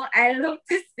I know, I love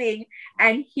to sing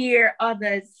and hear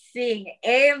others sing.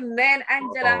 Amen,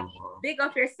 Angela. Big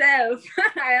up yourself.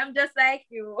 I am just like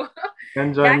you.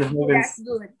 Enjoying That's good. That's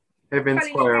good. Heaven's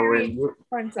Colin, choir when you...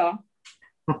 Hunter.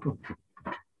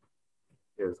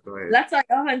 Yes, go ahead. That's why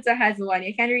Hunter has one.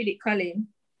 You can read it, Colin.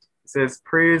 It says,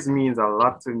 praise means a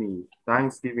lot to me.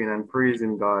 Thanksgiving and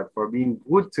praising God for being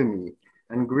good to me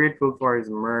and grateful for his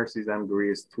mercies and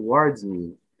grace towards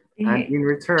me. And in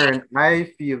return, I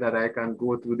feel that I can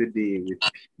go through the day with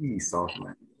peace of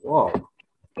mind. Wow.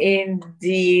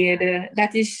 Indeed.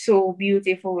 That is so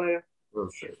beautiful.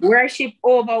 Worship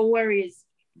over worries.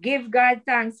 Give God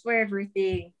thanks for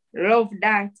everything. Love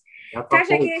that.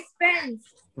 Tasha K. Spence.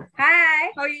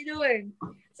 Hi, how you doing?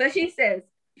 So she says,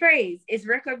 praise is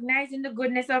recognizing the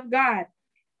goodness of God,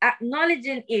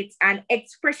 acknowledging it and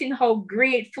expressing how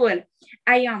grateful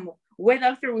I am,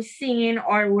 whether through singing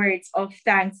or words of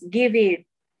thanksgiving.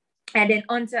 And then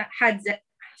Unto adds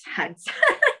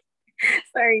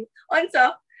sorry, Unto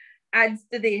adds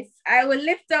to this, I will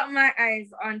lift up my eyes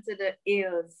onto the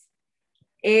hills.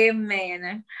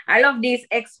 Amen. I love this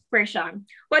expression.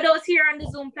 For those here on the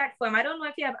Zoom platform, I don't know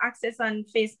if you have access on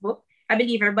Facebook. I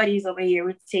believe everybody's over here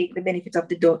would take the benefit of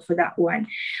the doubt for that one.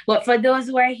 But for those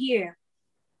who are here,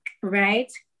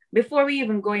 right, before we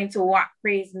even go into what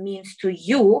praise means to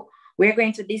you, we're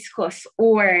going to discuss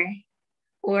or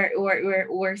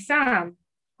Psalm,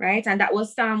 right? And that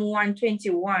was Psalm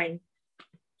 121.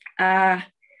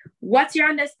 What's your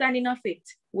understanding of it?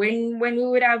 When we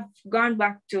would have gone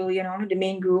back to, the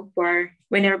main group, or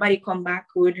when everybody come back,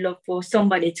 we would love for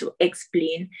somebody to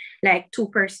explain, like two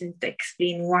persons to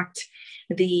explain what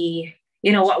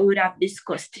what we would have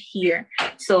discussed here.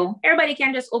 So everybody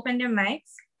can just open their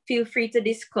mics. Feel free to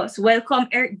discuss. Welcome,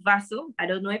 Eric Vassell. I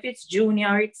don't know if it's junior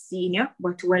or it's senior,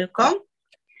 but welcome.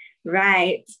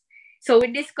 Right. So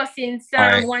we're discussing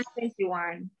Psalm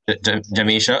 121.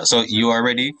 Jamisha, so you are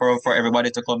ready for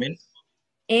everybody to come in?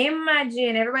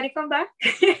 Imagine everybody come back.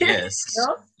 Yes.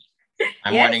 No?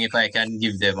 I'm wondering if I can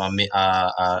give them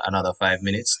another 5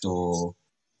 minutes to.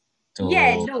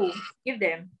 Yeah, do give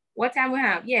them. What time we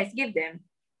have? Yes, give them.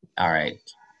 All right.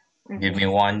 Give me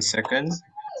 1 second.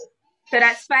 So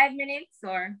that's 5 minutes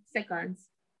or seconds?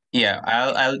 Yeah,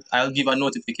 I'll give a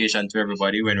notification to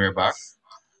everybody when we're back.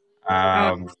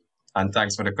 And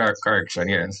thanks for the correction.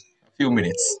 Yes, a few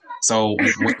minutes. So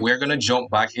we're gonna jump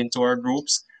back into our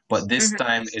groups, but this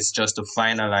time it's just to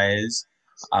finalize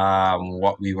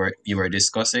what you were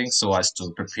discussing, so as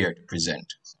to prepare to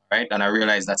present. Right, and I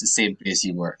realize that's the same place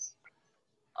you were.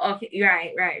 Okay,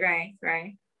 right.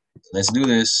 Let's do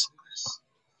this.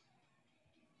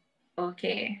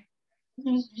 Okay.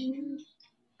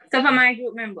 So for my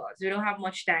group members, we don't have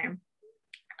much time.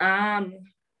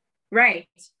 Right.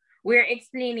 We're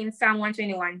explaining Psalm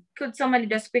 121. Could somebody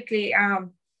just quickly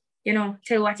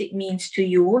tell what it means to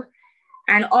you?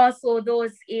 And also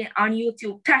those on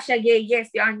YouTube, Tasha Gay, yes,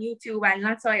 you're on YouTube, and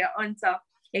Latoya Hunter.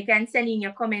 You can send in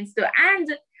your comments too. And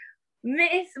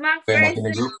Miss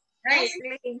McPherson, right,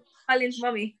 Colin's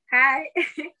mommy, hi.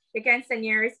 You can send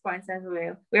your response as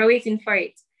well. We're waiting for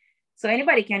it. So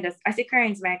anybody can just, I see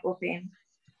Karen's mic open.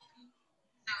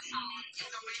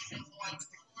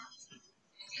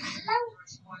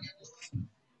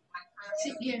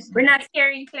 We're not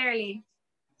hearing clearly.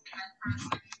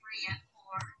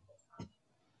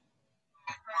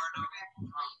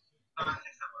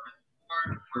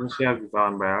 She has it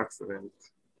on by accident.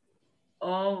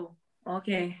 Oh,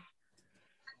 okay.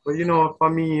 But for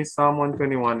me, Psalm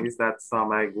 121 is that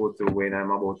psalm I go to when I'm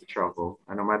about to travel.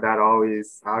 I know my dad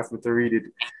always asks me to read it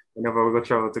whenever we go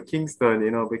travel to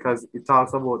Kingston, because it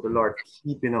talks about the Lord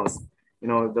keeping us,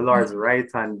 the Lord's right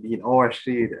hand being our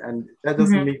shade. And that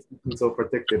just makes me feel so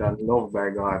protected and loved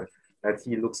by God that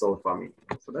he looks out for me.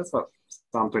 So that's what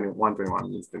Psalm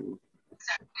 121 means to me.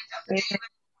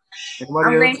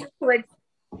 I'm going to put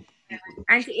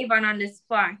Auntie Yvonne on the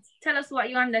spot. Tell us what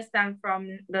you understand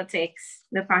from the text,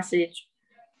 the passage.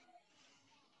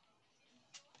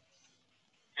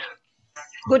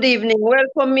 Good evening. Well,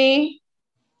 for me,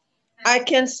 I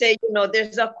can say,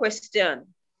 there's a question.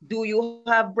 Do you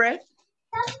have breath?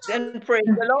 Then praise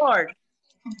the Lord.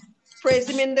 Praise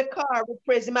him in the car. We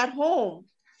praise him at home.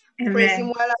 Praise him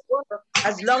while at work.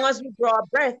 As long as we draw a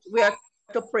breath, we are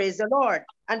to praise the Lord.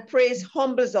 And praise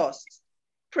humbles us.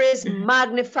 Praise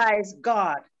magnifies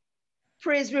God.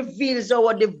 Praise reveals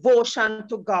our devotion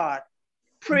to God.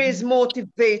 Praise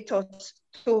motivates us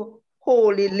to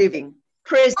holy living.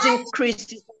 Praise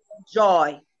increases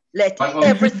joy. Let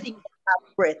everything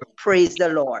have breath praise the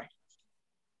Lord.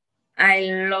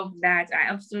 I love that. I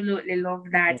absolutely love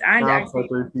that. And I have to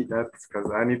repeat that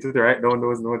because I need to write down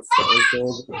those notes. All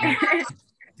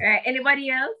right.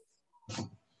 Anybody else?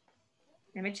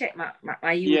 Let me check my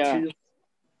YouTube. Yeah.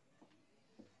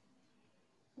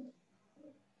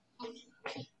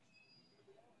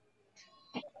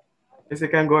 Yes, you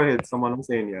can go ahead. Someone was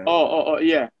saying, yeah. Oh,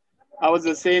 yeah. I was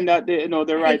just saying that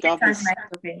the writer of this.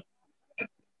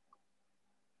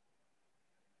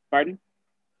 Pardon?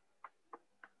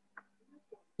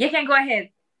 You can go ahead.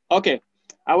 Okay.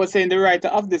 I was saying the writer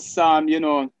of this psalm,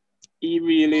 he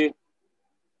really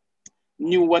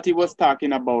knew what he was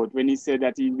talking about when he said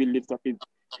that he will lift up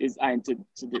his eye to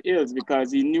the hills,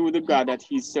 because he knew the God that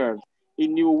he served. He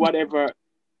knew whatever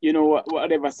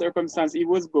circumstance he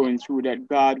was going through, that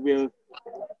God will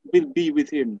be with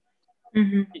him.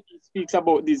 Mm-hmm. He speaks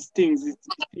about these things. He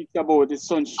speaks about the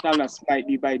sun shall not smite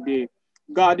thee by day.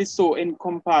 God is so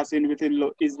encompassing with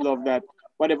his love that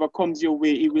whatever comes your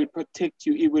way, he will protect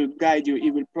you, he will guide you,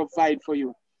 he will provide for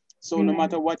you. So no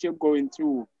matter what you're going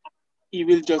through, he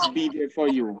will just be there for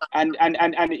you. And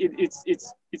it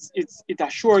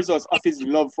assures us of his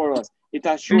love for us. It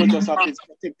assures us of his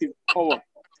protective power.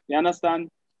 You understand?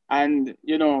 And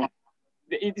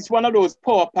it's one of those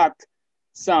power-packed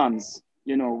psalms.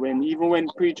 When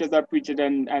preachers are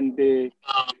preaching and they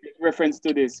reference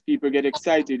to this, people get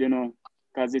excited,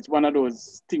 because it's one of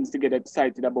those things to get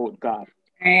excited about God.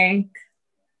 And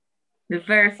the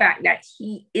very fact that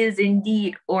he is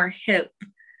indeed our help.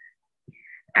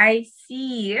 I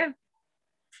see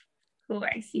who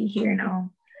I see here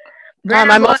now.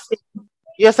 I must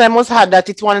add that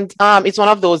it's one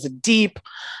of those deep,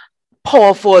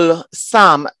 powerful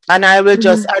psalm, and I will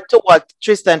just add to what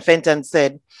Tristan Fenton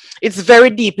said. It's very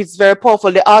deep, it's very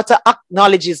powerful. The author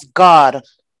acknowledges God.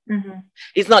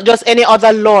 It's not just any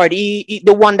other Lord. He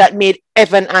the one that made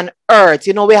heaven and earth.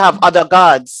 We have other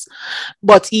gods,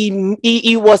 but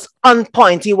he was on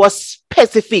point. He was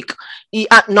specific. He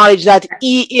acknowledged that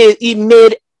he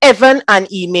made heaven and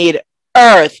he made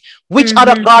earth. Which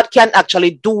other God can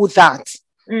actually do that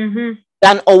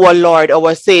than our Lord,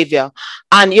 our Savior?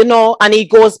 And and he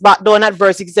goes back down at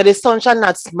verse 6. He said, the sun shall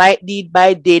not smite thee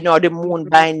by day, nor the moon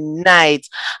by night,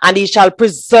 and he shall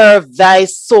preserve thy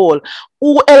soul.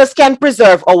 Who else can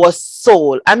preserve our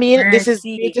soul? I mean, this is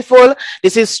beautiful.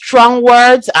 This is strong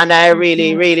words, and I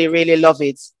really, really, really love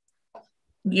it.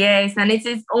 Yes, and it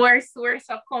is our source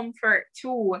of comfort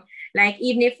too. Like,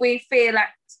 even if we fail at,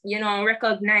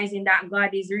 recognizing that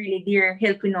God is really there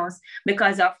helping us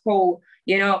because of how,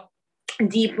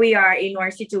 deep we are in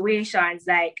our situations.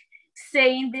 Like,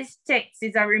 saying this text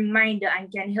is a reminder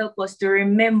and can help us to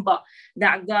remember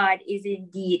that God is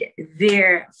indeed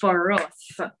there for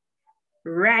us.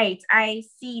 Right. I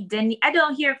see Denny. I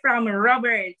don't hear from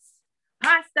Roberts.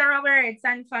 Pastor Roberts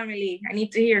and family. I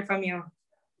need to hear from you.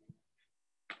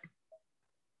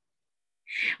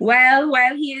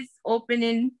 While he is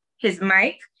opening his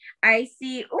mic, I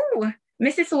see,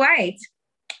 Mrs. White.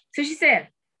 So she said,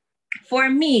 for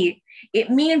me, it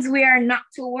means we are not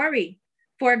to worry,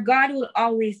 for God will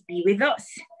always be with us.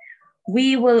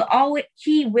 He will always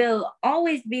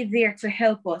be there to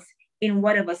help us in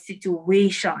whatever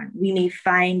situation we may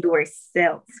find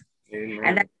ourselves. Amen.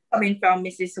 And that's coming from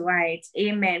Mrs. White.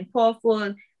 Amen.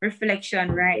 Powerful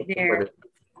reflection right there.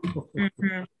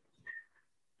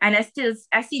 And I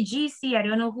see GC. I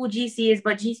don't know who GC is,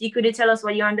 but GC, could you tell us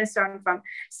what you understand from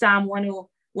Psalm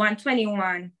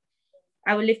 121?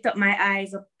 I will lift up my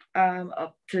eyes up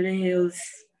to the hills,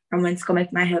 from whence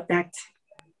cometh my help. That.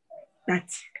 I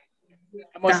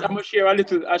must share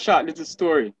a short little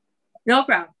story. No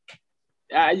problem.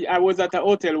 I was at a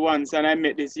hotel once and I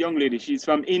met this young lady. She's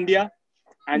from India,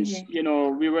 and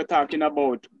we were talking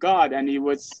about God, and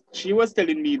she was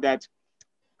telling me that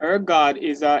her God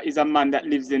is a man that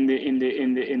lives in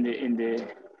the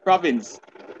province.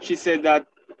 She said that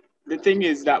the thing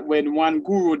is that when one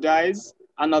guru dies,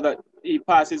 he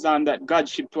passes on that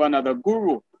godship to another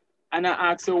guru. And I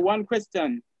asked her one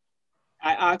question.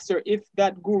 I asked her if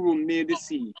that guru made the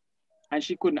sea, and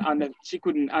she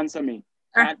couldn't answer me.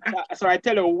 So I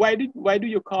tell her, why do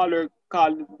you call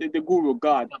the guru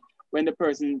God when the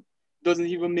person doesn't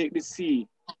even make the sea?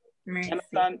 And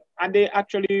they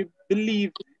actually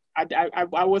believe.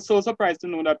 I was so surprised to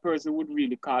know that person would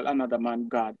really call another man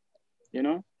God.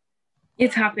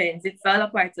 It happens. It's all a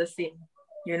part of sin.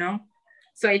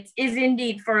 So it is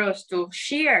indeed for us to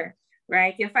share,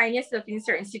 right? You find yourself in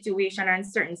certain situations and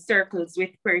certain circles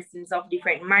with persons of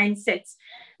different mindsets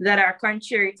that are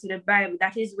contrary to the Bible.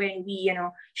 That is when we,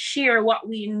 share what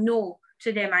we know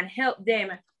to them and help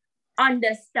them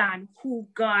understand who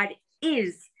God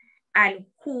is and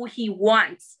who he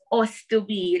wants us to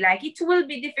be. Like, it will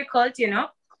be difficult,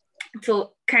 to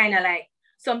kind of like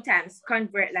sometimes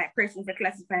convert like persons that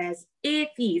classify as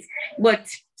atheists, but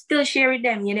still share with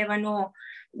them. You never know.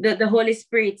 The Holy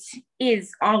Spirit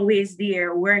is always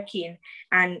there working,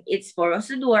 and it's for us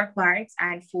to do our part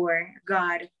and for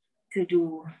God to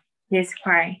do his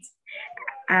part.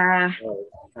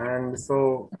 And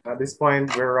so at this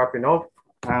point, we're wrapping up.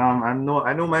 I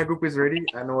know my group is ready.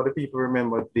 I know the people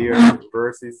remember their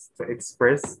verses to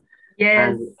express.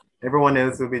 Yes. And everyone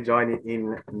else will be joining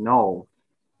in now.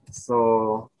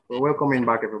 So we're welcoming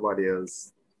back everybody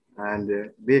else.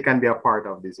 And they can be a part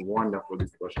of this wonderful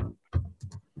discussion.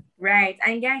 Right.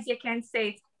 And guys, you can say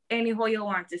it anyhow you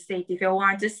want to say it. If you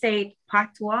want to say it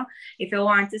patois, if you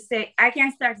want to say, I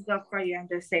can start it up for you and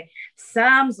just say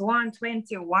Psalms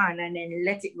 121 and then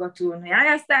let it go to you.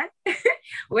 Understand?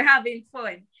 We're having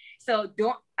fun. So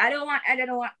I don't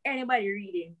want anybody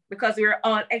reading, because we're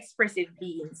all expressive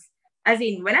beings. As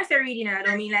in, when I say reading, I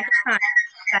don't mean like a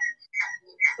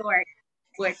story,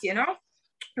 but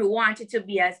we want it to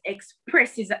be as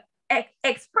expressive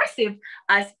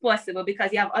as possible,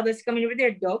 because you have others coming with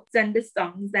their dubs and the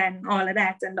songs and all of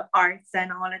that and the arts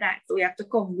and all of that. So we have to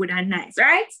come good and nice,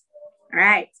 right? All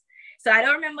right. So I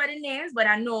don't remember the names, but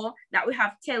I know that we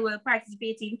have Telwell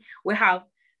participating. We have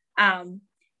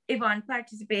Yvonne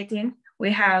participating.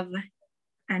 We have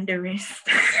and the rest.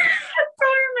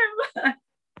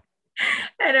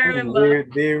 I don't remember.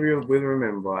 They will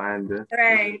remember. And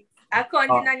right. I'm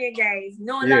counting on you guys.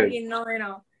 No logging,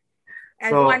 no.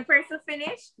 As one person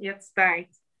finish, you start.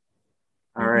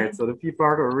 All right. So the people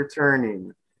are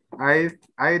returning. I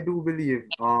do believe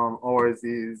ours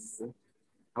is,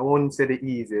 I won't say the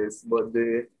easiest, but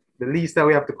the least that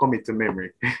we have to commit to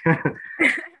memory.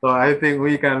 So I think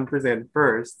we can present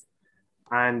first.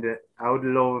 And I would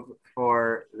love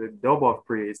for the dub of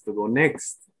praise to go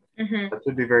next. That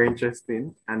would be very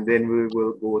interesting. And then we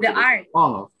will go to the art.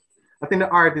 Song. I think the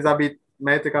art is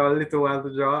might take a little while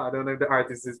to draw. I don't know if the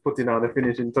artist is putting on the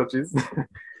finishing touches.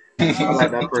 I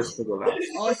like that person to go last.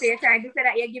 Oh, so you're trying to say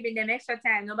that you're giving them extra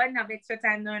time. Nobody have extra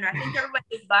time. No. I think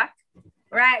everybody's back.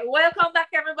 Right. Welcome back,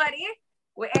 everybody.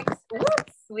 We're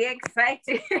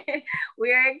excited.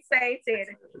 We're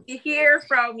excited to hear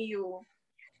from you.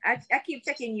 I keep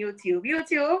checking YouTube.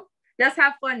 Just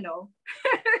have fun now.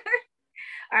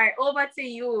 All right, over to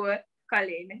you,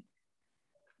 Colin.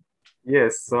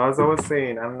 Yes, so as I was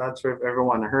saying, I'm not sure if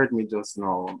everyone heard me just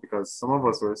now, because some of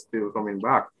us were still coming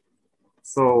back.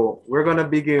 So we're going to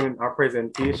begin our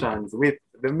presentations with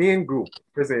the main group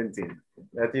presenting.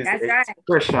 That is the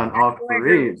expression of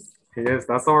praise. Yes,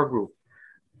 that's our group.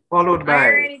 Followed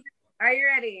by... Are you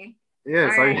ready?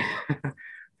 Yes,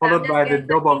 followed by the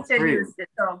dub of praise.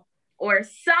 Or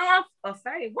song of... Oh,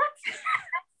 sorry, what?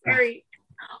 Sorry.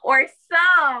 Or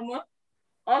Psalm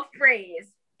of praise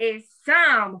is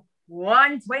Psalm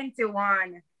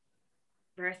 121.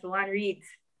 Verse 1 reads,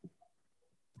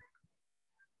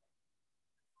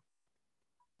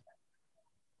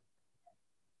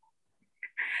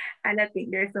 and I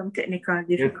think there's some technical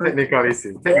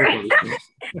difficulties.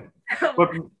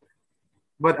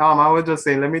 But I was just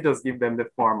saying, let me just give them the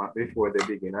format before they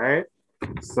begin, all right?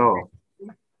 So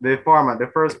the format, the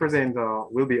first presenter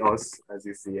will be us, as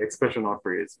you see, expression of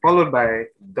praise, followed by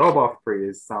dub of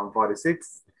praise, Psalm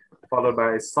 46, followed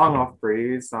by song of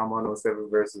praise, Psalm 107,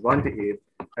 verses 1 to 8.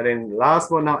 And then last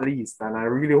but not least, and I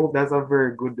really hope that's a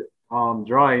very good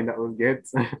drawing that we'll get,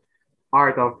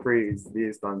 art of praise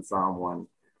based on Psalm 1.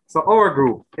 So our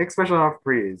group, expression of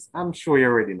praise, I'm sure you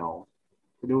already know.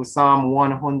 We do Psalm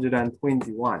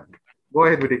 121. Go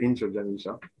ahead with the intro,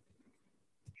 Janisha.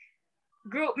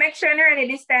 Group, make sure you're ready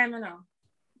this time, All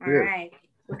right,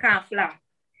 we can't flop.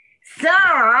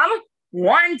 Psalm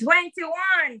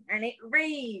 121, and it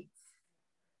reads,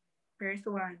 verse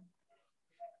 1.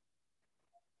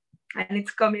 And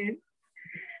it's coming.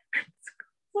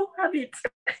 Oh, have it.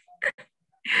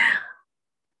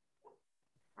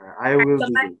 I will so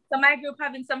my group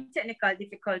having some technical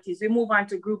difficulties. We move on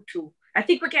to group 2. I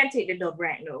think we can take the dub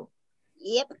right now.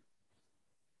 Yep.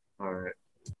 All right.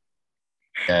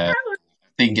 I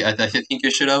think you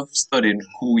should have studied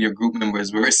who your group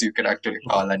members were so you could actually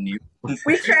call on you.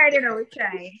 We tried, we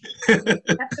tried.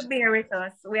 You have to bear with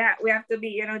us. We have to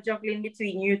be, juggling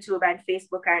between YouTube and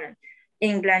Facebook and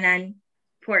England and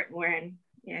Portmore.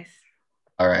 Yes.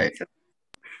 All right.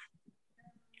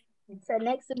 So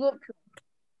next group.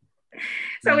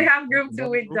 So we have group 2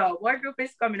 with dub. What group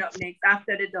is coming up next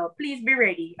after the dub? Please be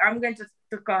ready. I'm going to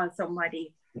call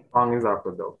somebody. Song is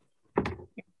after dub.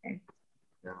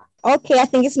 Okay, I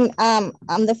think it's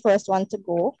I'm the first one to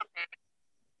go.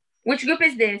 Which group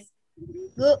is this?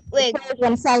 Wait.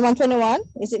 Psalm 121.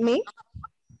 Is it me?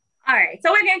 All right,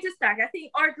 so we're going to start. I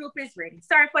think our group is ready.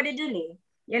 Sorry for the delay,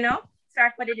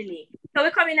 Sorry for the delay. So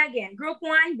we're coming again. Group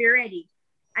 1, be ready.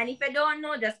 And if you don't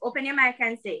know, just open your mic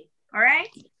and say, all right?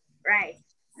 Right.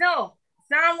 So,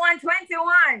 Psalm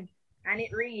 121. And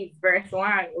it reads, verse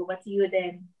 1. Over to you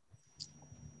then.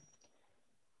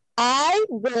 I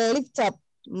will lift up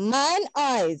mine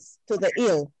eyes to the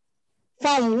hill.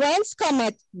 From whence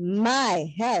cometh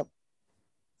my help?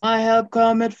 My help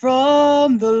cometh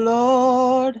from the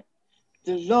Lord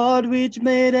which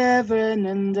made heaven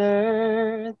and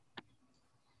earth.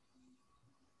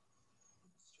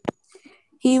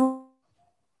 He to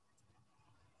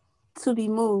be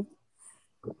moved.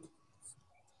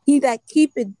 He that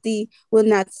keepeth thee will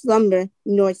not slumber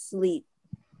nor sleep.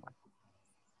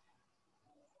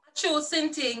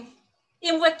 Choosing thing.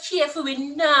 Him we careful we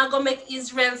not go make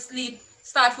Israel sleep.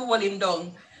 Start to hold him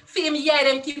down. For him, yeah,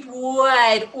 them keep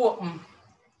wide open.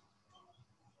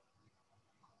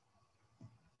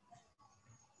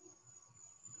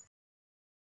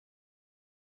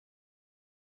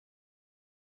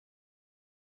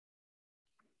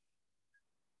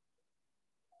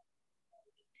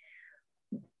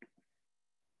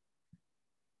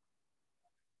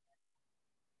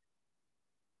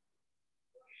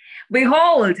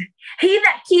 Behold, he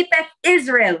that keepeth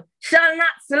Israel shall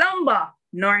not slumber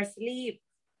nor sleep.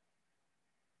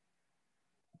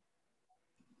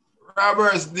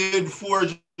 Roberts did 4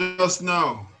 just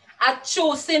now. A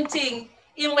choosing thing.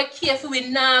 Him we careful we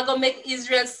not go make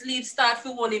Israel sleep. Start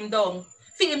to hold him down.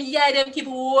 For him, yeah, them keep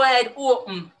wide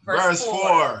open. Verse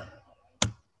 4.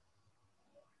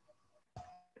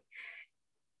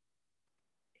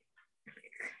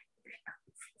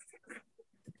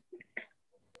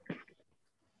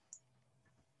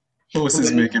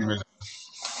 Moses making me.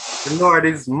 The Lord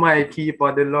is my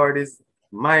keeper. The Lord is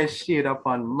my shade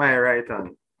upon my right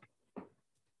hand.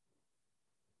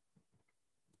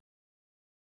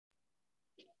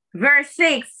 Verse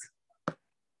 6.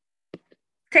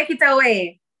 Take it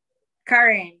away,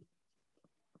 Karen.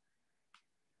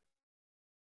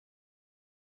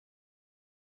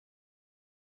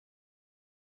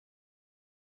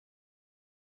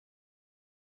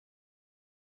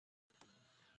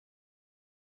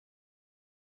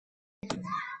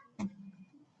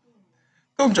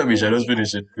 Come, Jamisha, let's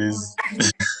finish it, please.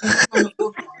 The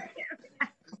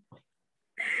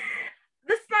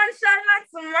sun shall not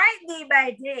smite thee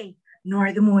by day,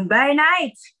 nor the moon by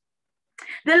night.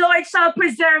 The Lord shall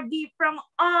preserve thee from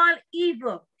all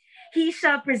evil. He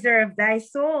shall preserve thy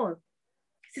soul.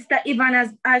 Sister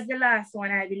Ivan as the last one,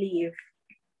 I believe.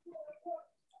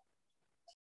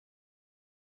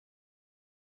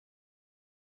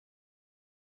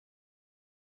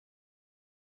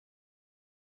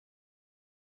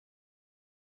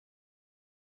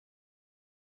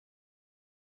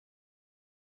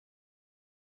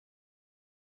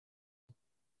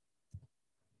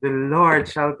 The Lord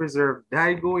shall preserve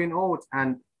thy going out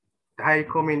and thy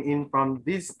coming in from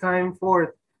this time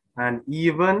forth and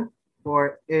even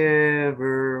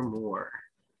forevermore.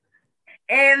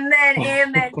 Amen,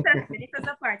 amen. Trust me, this is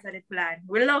a part of the plan.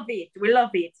 We love it. We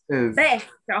love it. Yes. Best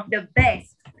of the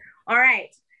best. All right.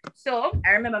 So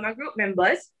I remember my group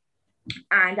members,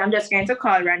 and I'm just going to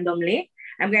call randomly.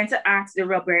 I'm going to ask the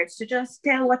Roberts to just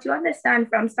tell what you understand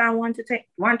from Psalm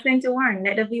 121.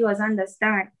 Let the viewers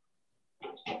understand,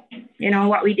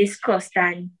 what we discussed,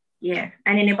 and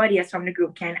anybody else from the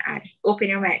group can add. Open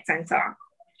your mics and talk.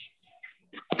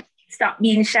 Stop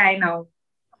being shy now.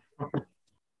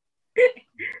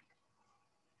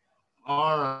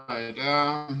 All right.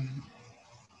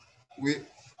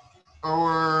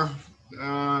 Our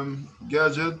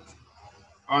gadget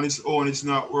on its own is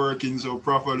not working so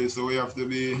properly, so we have to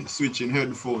be switching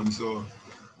headphones. So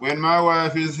when my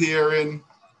wife is hearing,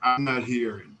 I'm not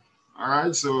hearing. All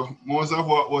right. So most of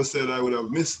what was said, I would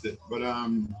have missed it. But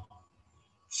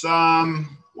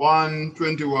Psalm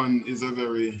 121 is a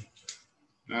very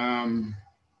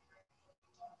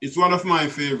it's one of my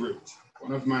favorites.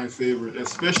 One of my favorite,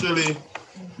 especially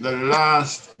the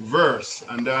last verse.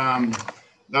 And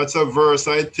that's a verse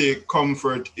I take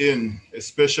comfort in,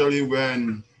 especially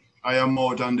when I am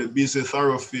out on the busy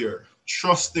thoroughfare,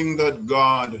 trusting that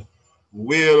God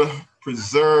will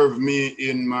preserve me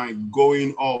in my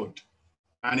going out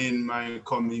and in my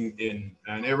coming in.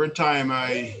 And every time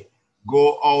I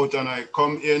go out and I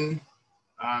come in,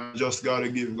 Just got to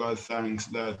give God thanks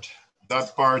that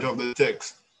that part of the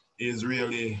text is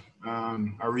really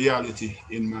a reality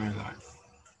in my life.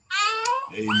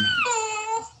 Amen.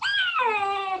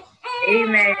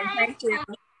 Amen. Thank you.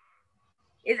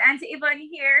 Is Auntie Yvonne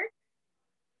here?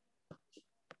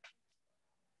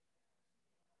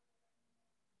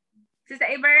 Sister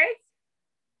Abers?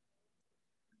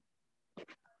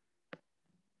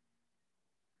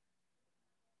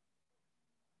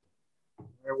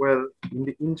 Well, in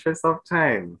the interest of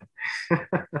time,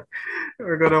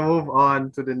 we're gonna move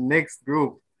on to the next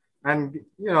group. And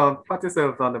pat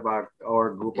yourself on the back,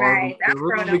 our group. Right, I'm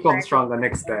We'll proud of become my stronger group.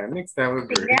 next time. Next time we'll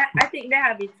do it. I think they're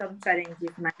having some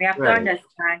challenges, man. We have to Right.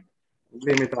 understand.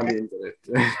 Blame it on the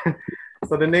internet.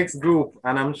 So the next group,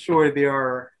 and I'm sure they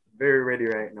are very ready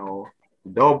right now.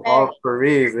 Dub of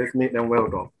Praise. Let's make them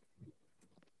welcome.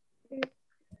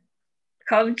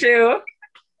 Come true.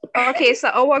 Okay, so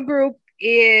our group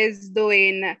is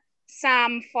doing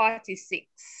Psalm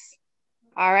 46.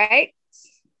 All right.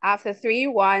 After 3,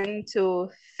 1, 2,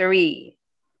 3.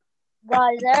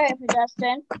 God is our refuge and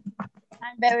strength,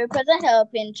 and very present help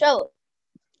in trouble.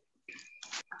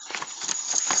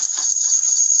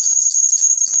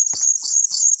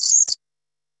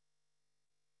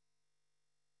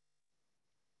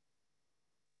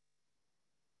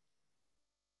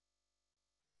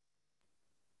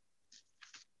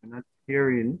 I'm not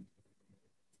hearing.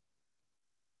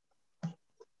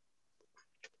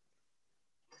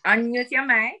 Unmute your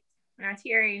mic. I'm not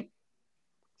hearing.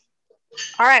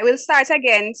 All right, we'll start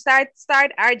again. Start,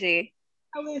 RJ.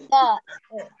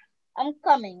 I'm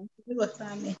coming.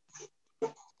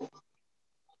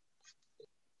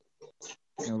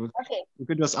 Yeah, Okay. we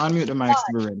could just unmute the mics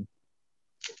to be ready.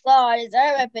 God is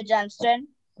our refuge and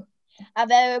strength, a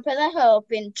very present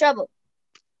help in trouble.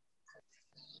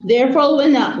 Therefore will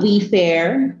not we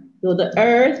fear, though the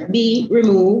earth be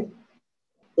removed,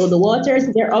 though the waters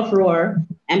thereof roar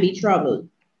and be troubled.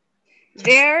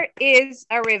 There is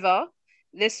a river,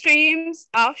 the streams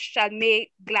of shall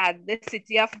make glad the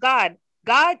city of God.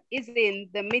 God is in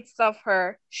the midst of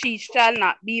her, she shall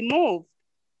not be moved.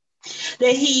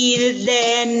 The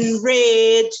heathen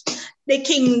raged, the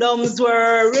kingdoms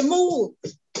were removed.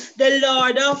 The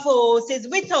Lord of hosts is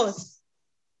with us.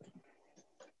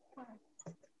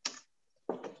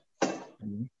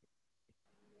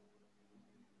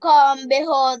 Come,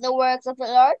 behold the works of the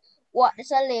Lord, what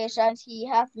desolations he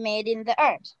hath made in the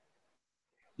earth.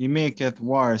 He maketh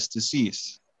wars to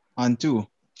cease unto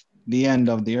the end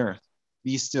of the earth.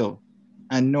 Be still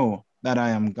and know that I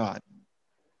am God.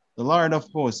 The Lord of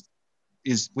hosts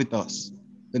is with us.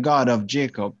 The God of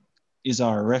Jacob is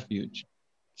our refuge.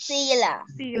 Selah.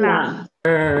 Selah.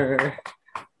 That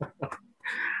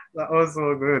was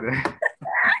so good.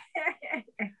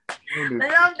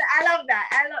 I love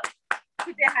that.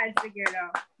 Put your hands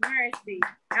together. Mercy.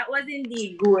 That was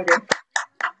indeed good.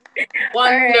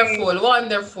 Wonderful, right.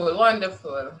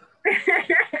 Wonderful.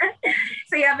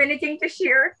 So you have anything to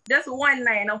share? Just one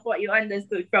line of what you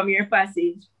understood from your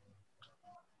passage.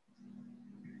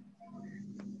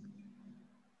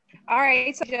 All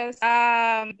right, so just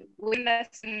we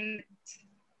listen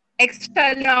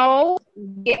external.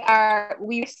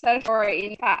 We search for,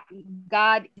 in fact,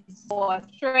 God is our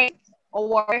strength,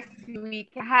 our refuge. We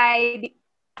can hide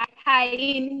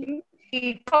in him.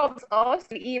 He covers us,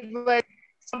 and even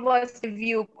some of us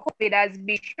view COVID as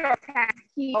being short and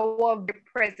keep our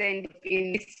present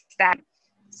in this time.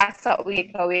 That's what we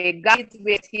call it. God is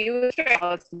with you,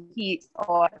 us, He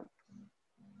all.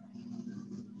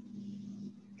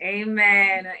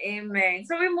 Amen. Amen.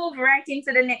 So we move right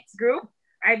into the next group.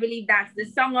 I believe that's the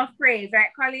Song of Praise, right,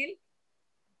 Colin?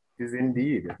 It is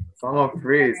indeed. Song of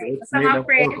Praise. Right. Let's Song make of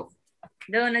Praise. them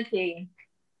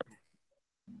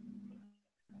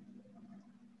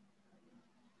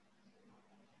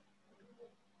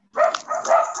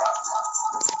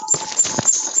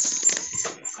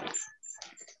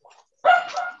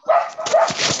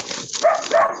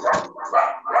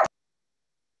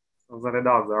Those are the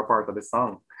dogs that are part of the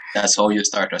song. That's how you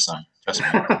start a song. Trust me.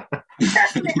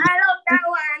 Trust me, I love that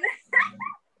one.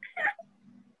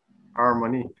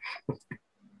 Harmony.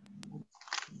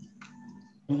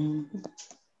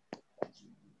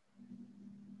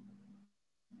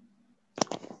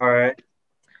 All right.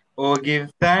 Oh,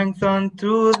 give thanks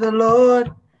unto the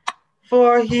Lord,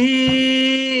 for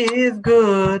he is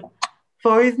good,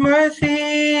 for his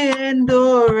mercy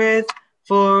endureth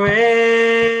forever.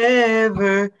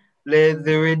 Let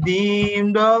the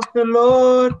redeemed of the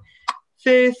Lord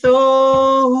say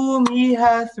so, whom he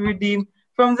has redeemed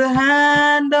from the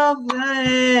hand of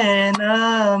the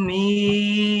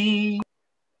enemy.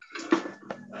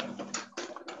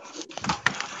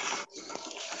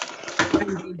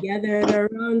 gathered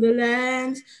around the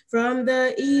lands, from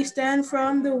the east and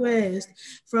from the west,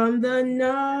 from the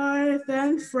north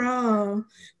and from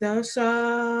the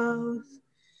south.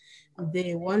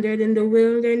 They wandered in the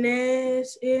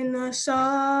wilderness in a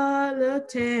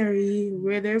solitary,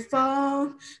 where they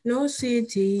found no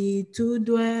city to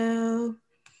dwell.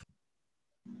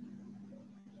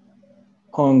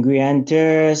 Hungry and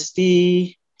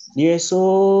thirsty, their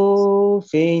soul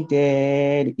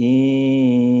fainted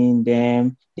in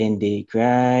them. Then they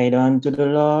cried unto the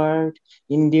Lord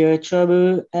in their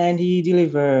trouble, and he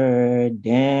delivered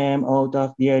them out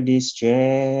of their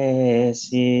distresses.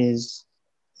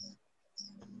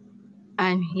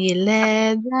 And he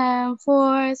led them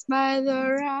forth by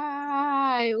the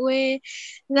right way,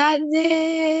 that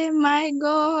they might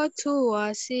go to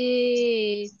a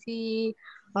city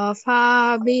of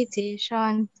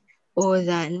habitation. Oh,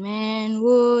 that men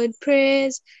would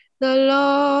praise the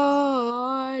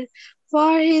Lord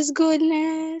for his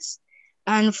goodness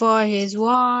and for his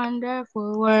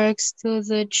wonderful works to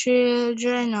the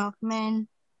children of men.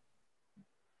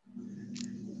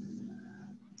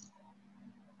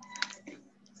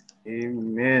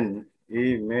 Amen.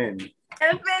 Amen.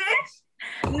 Finish?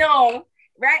 No.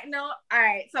 Right now, all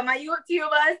right. So my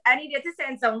YouTubers, I need you to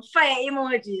send some fire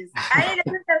emojis. I need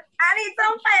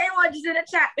some fire emojis in the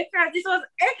chat because this was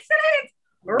excellent.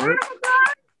 Round of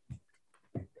applause.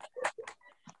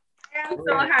 I'm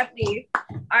so happy.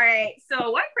 All right.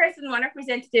 So one person, one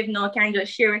representative now can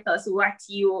just share with us what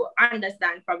you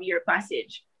understand from your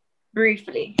passage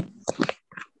briefly.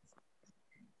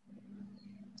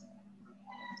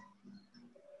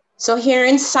 So here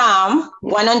in Psalm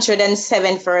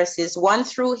 107 verses 1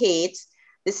 through 8,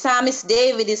 the psalmist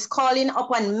David is calling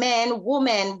upon men,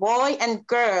 women, boy, and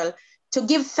girl to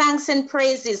give thanks and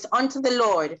praises unto the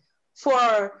Lord,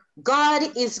 for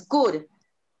God is good.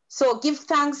 So give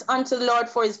thanks unto the Lord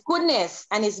for his goodness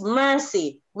and his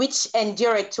mercy, which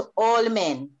endureth to all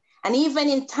men. And even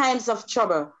in times of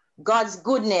trouble, God's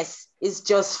goodness is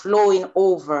just flowing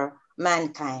over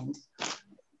mankind.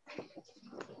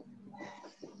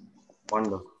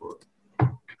 Wonderful.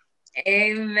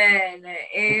 Amen.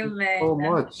 Amen. Thank you so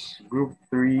much. Group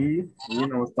 3,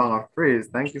 Song of Praise.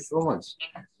 Thank you so much.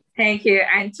 Thank you.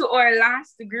 And to our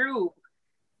last group,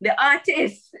 the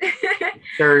artists.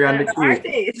 Carry on the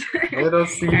artists. Let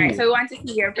us see. All right, so we want to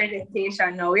see your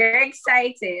presentation now. We're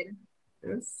excited.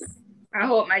 Yes. I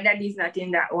hope my daddy's not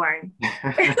in that one.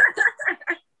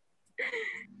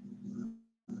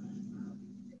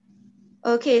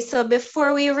 Okay, so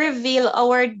before we reveal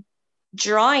our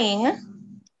drawing,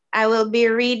 I will be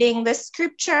reading the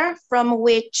scripture from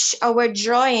which our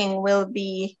drawing will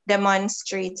be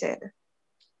demonstrated.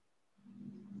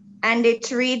 And it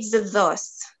reads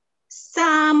thus,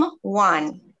 Psalm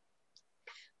 1.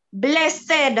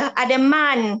 Blessed are the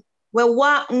man we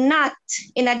walk not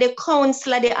in the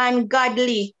counsel of the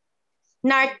ungodly,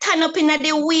 nor turn up in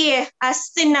the way a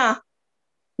sinner,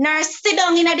 nor sit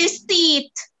down in the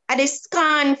seat of the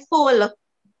scornful,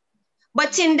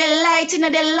 but in the light in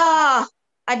the law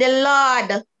of the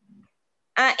Lord,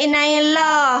 and in his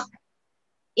law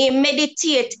he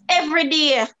meditate every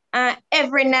day and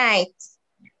every night.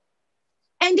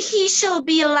 And he shall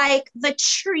be like the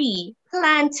tree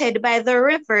planted by the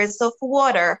rivers of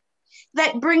water,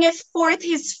 that bringeth forth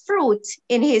his fruit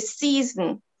in his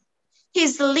season.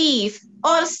 His leaf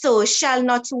also shall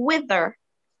not wither,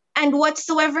 and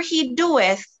whatsoever he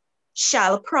doeth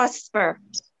shall prosper.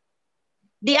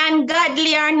 The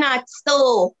ungodly are not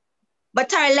so,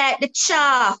 but are like the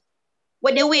chaff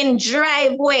where the wind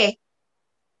drive away.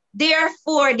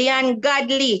 Therefore the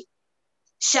ungodly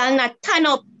shall not turn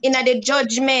up in the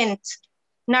judgment,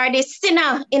 nor the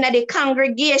sinner in the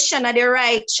congregation of the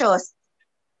righteous.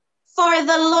 For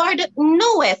the Lord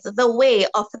knoweth the way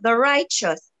of the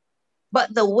righteous,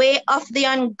 but the way of the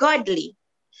ungodly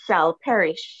shall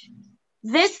perish.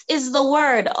 This is the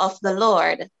word of the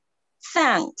Lord.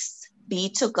 Thanks be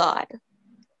to God.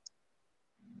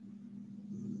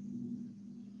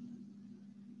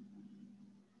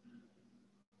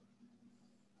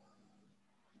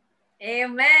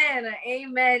 Amen.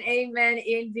 Amen. Amen.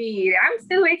 Indeed. I'm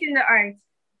still waiting the art.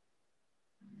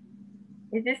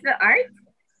 Is this the art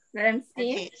that I'm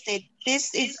seeing? Okay, so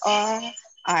this is our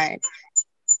art.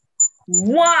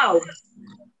 Wow.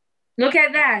 Look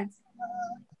at that.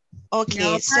 Okay,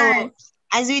 No so art.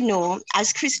 as we know,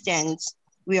 as Christians,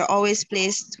 we are always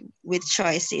placed with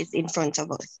choices in front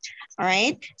of us. All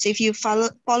right. So if you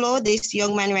follow this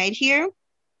young man right here,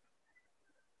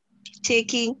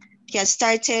 he has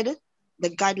started the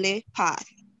godly path.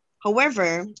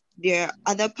 However, there are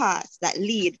other paths that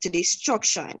lead to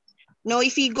destruction. Now,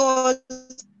 if he goes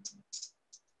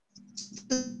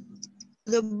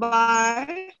the bar,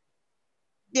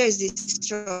 there's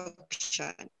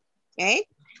destruction, right?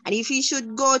 And if he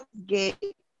should go to get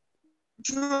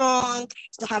drunk,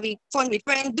 to having fun with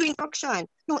friends, doing destruction.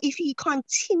 No, if he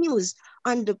continues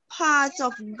on the path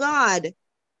of God,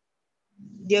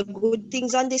 there are good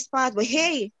things on this path, but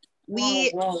hey,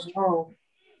 we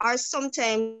are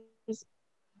sometimes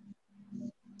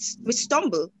we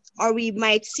stumble, or we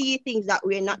might see things that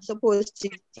we're not supposed to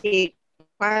take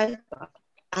part of,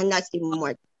 and that's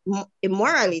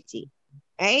immorality,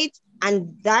 right?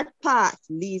 And that path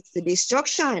leads to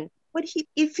destruction. But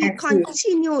if he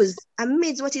continues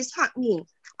amidst what is happening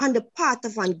on the path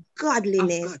of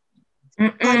ungodliness,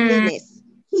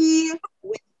 he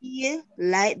will be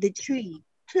like the tree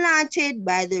planted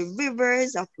by the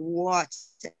rivers of water.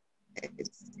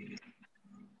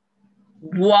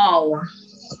 Wow.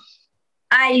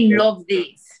 I love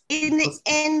this. In the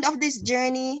end of this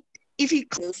journey, if he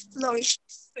can flourish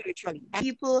spiritually,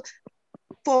 people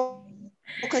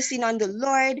focusing on the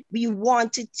Lord, we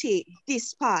want to take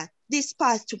this path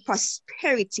to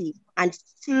prosperity and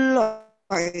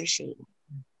flourishing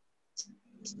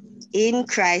in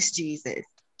Christ Jesus.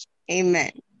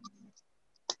 Amen.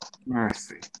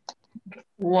 Mercy.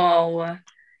 Wow.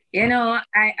 You know,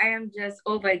 I am just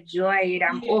overjoyed.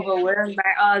 I'm overwhelmed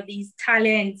by all these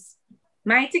talents.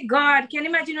 Mighty God, can you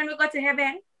imagine when we go to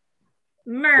heaven?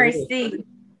 Mercy.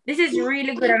 This is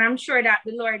really good, and I'm sure that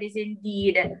the Lord is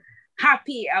indeed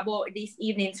happy about this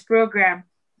evening's program.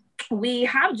 We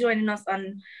have joining us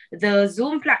on the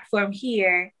Zoom platform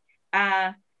here,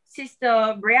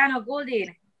 Sister Brianna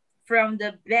Golden from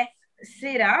the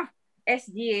Brsda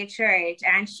SDA Church,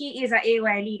 and she is an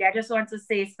AY leader. I just want to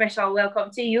say special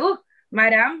welcome to you,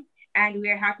 Madam, and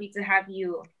we're happy to have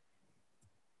you.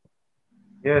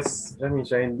 Yes,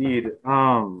 Jamisha, indeed.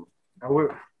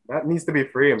 That needs to be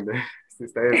framed,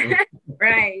 Sister Esme.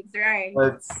 Right.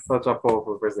 That's such a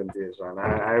powerful presentation.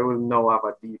 I will now have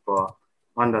a deeper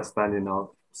understanding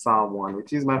of Psalm 1,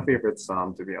 which is my favorite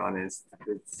psalm, to be honest.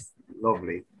 It's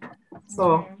lovely.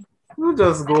 So we'll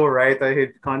just go right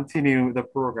ahead, continue the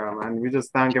program, and we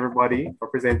just thank everybody for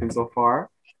presenting so far.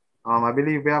 I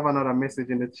believe we have another message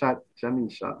in the chat,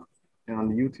 Jamisha, on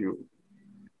YouTube.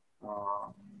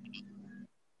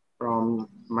 From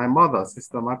my mother,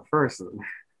 Sister McPherson.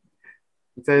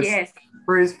 It says, yes.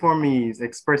 Praise for me is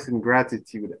expressing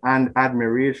gratitude and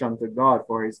admiration to God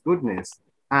for his goodness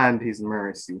and his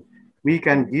mercy. We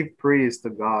can give praises to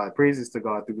God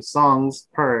through songs,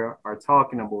 prayer, or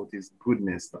talking about his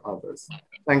goodness to others.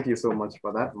 Thank you so much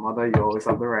for that, Mother. You always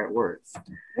have the right words.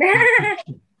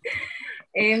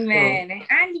 Amen.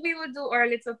 So, and we will do our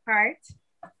little part.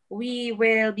 We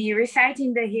will be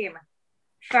reciting the hymn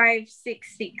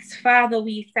 566. Father,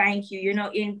 we thank you,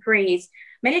 in praise.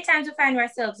 Many times we find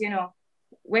ourselves,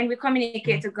 when we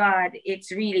communicate to God,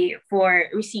 it's really for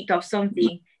receipt of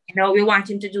something. We want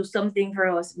him to do something for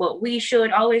us, but we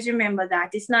should always remember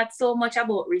that it's not so much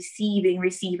about receiving,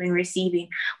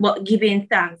 but giving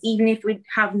thanks, even if we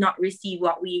have not received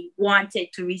what we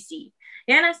wanted to receive.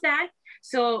 You understand?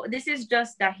 So this is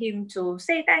just a hymn to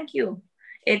say thank you.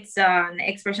 It's an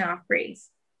expression of praise.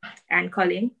 And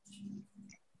Colin?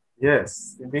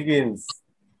 Yes, it begins.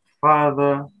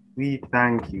 Father, we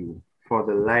thank you for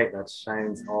the light that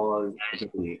shines all the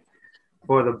day,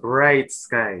 for the bright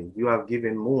sky you have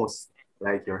given most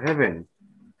like your heaven.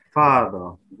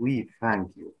 Father, we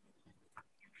thank you.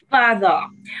 Father,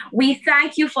 we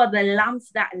thank you for the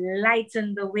lamps that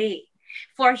lighten the way,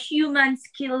 for human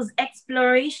skills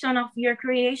exploration of your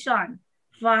creation.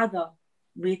 Father,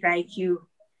 we thank you.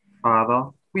 Father,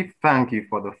 we thank you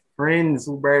for the friends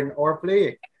who burden our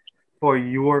play, for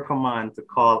your command to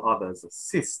call others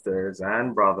sisters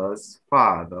and brothers.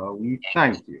 Father, we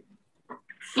thank you.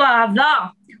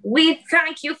 Father, we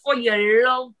thank you for your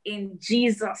love in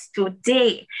Jesus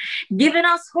today, giving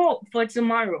us hope for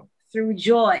tomorrow through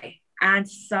joy and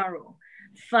sorrow.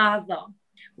 Father,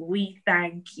 we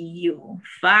thank you.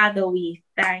 Father, we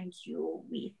thank you.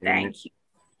 We thank you.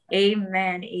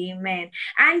 Amen. Amen.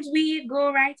 And we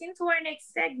go right into our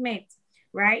next segment,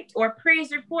 right? Or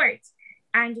praise report.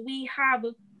 And we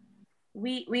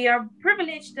are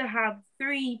privileged to have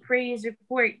 3 praise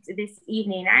reports this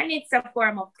evening, and it's a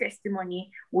form of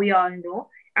testimony, we all know.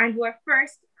 And our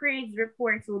first praise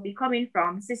report will be coming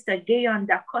from Sister Gayon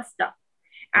Da Costa.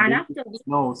 And after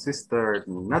Sister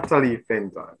Natalie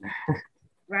Fenton.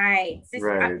 Right. Sister,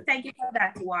 right. Thank you for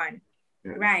that one.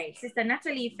 Yes. Right. Sister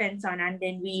Natalie Fenton. And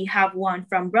then we have one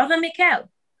from Brother Mikel,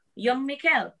 young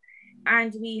Mikel.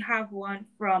 And we have one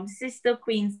from Sister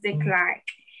Quincy Clark.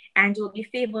 And we'll be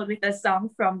favored with a song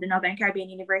from the Northern Caribbean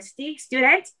University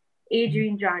student,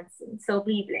 Adrian Johnson. So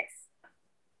be blessed.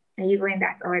 Are you going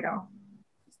that order?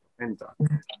 Enter.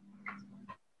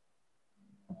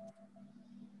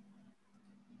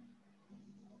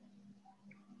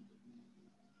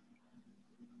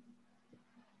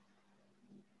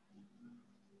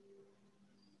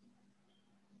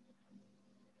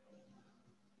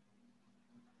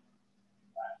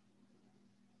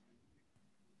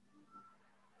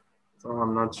 So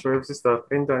I'm not sure if Sister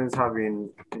Fenton is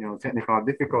having, technical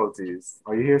difficulties.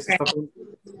 Are you here, Sister Fenton?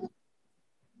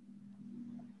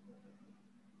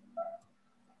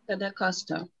 Sister Da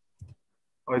Costa.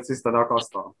 Oh, it's Sister Da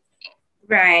Costa.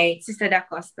 Right, Sister Da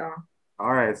Costa.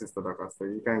 All right, Sister Da Costa,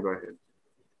 you can go ahead.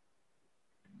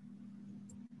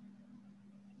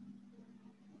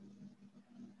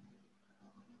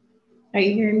 Are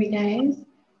you hearing me, guys?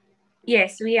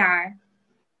 Yes, we are.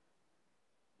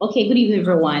 Okay, good evening,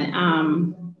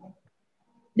 everyone.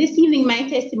 This evening, my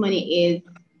testimony is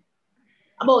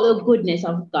about the goodness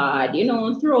of God. You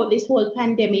know, throughout this whole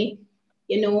pandemic,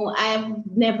 you know, I've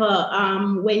never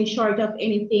went short of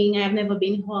anything. I've never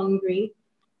been hungry.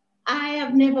 I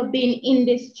have never been in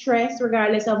distress,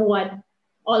 regardless of what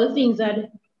all the things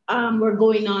that were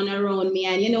going on around me.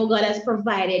 And you know, God has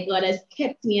provided. God has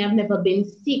kept me. I've never been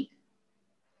sick.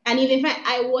 And even if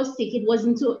I was sick, it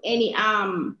wasn't to any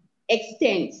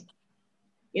extent,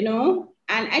 you know.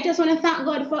 And I just want to thank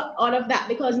God for all of that,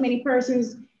 because many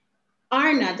persons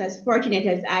are not as fortunate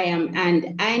as I am.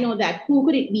 And I know that who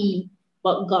could it be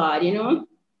but God, you know?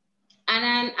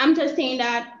 And I'm just saying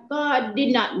that God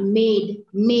did not make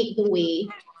the way,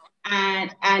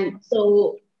 and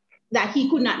so that he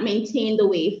could not maintain the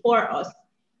way for us.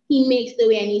 He makes the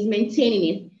way and he's maintaining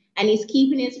it, and he's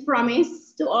keeping his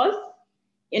promise to us,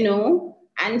 you know.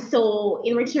 And so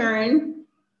in return,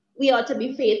 we ought to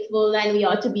be faithful and we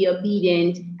ought to be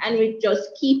obedient, and we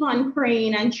just keep on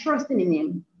praying and trusting in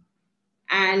him.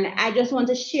 And I just want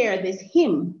to share this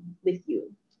hymn with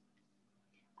you.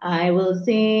 I will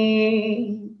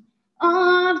sing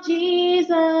of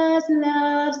Jesus'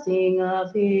 love, sing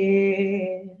of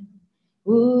him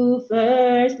who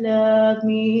first loved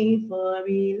me, for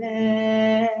he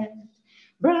left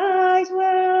bright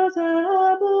worlds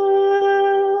above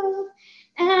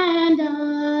and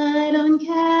died on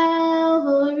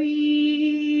Calvary.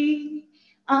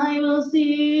 I will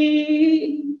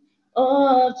sing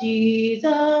of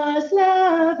Jesus'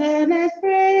 love and his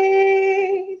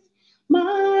praise.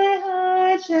 My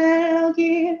heart shall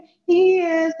give, he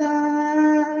has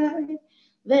died,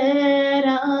 that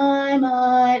I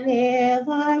might live.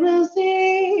 I will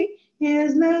sing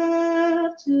his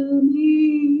love to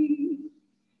me.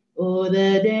 Oh,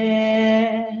 the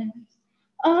depths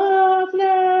of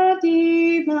love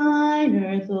divine,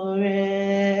 earth or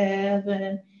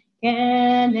heaven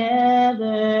can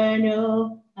never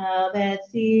know how that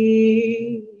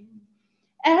sea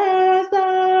as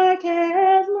dark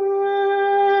as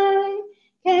mine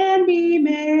can be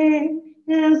made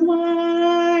as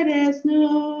white as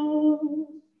snow.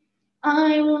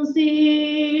 I will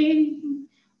sing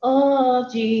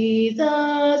of Jesus'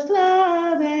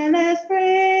 love and his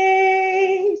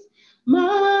praise.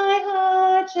 My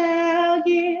heart shall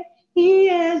give, he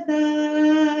has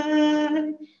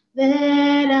died,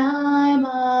 that I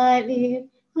might live.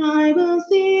 I will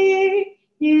sing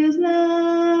his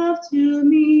love to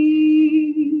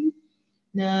me.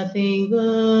 Nothing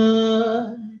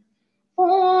good,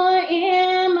 for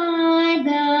in my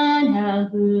blood how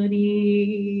could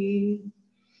he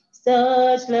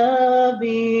such love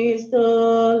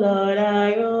bestow, Lord,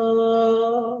 I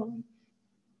owe.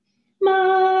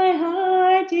 My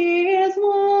heart is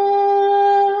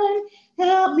one,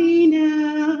 help me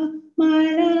now,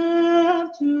 my love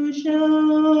to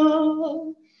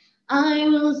show. I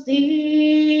will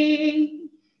sing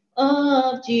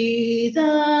of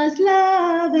Jesus'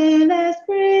 love and his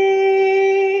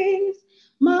praise.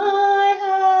 My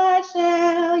heart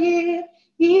shall give,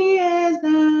 he has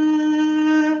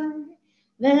died,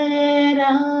 that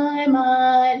I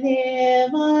might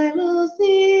live. I will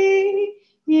sing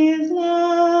his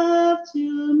love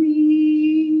to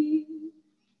me.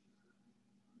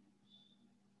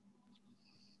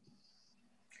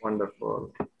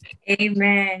 Wonderful.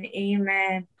 Amen.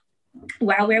 Amen.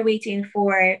 While we're waiting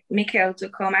for Mikhail to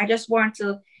come, I just want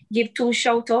to give two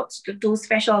shout outs to two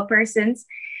special persons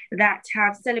that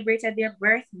have celebrated their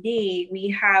birthday. We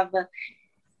have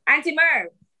Auntie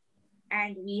Merv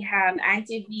and we have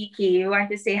Auntie Vicky. We want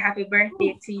to say happy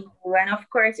birthday to you. And of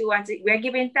course, we're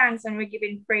giving thanks and we're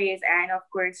giving praise. And of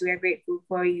course, we are grateful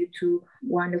for you two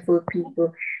wonderful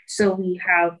people. So we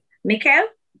have Mikhail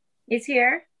is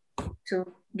here to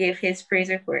give his praise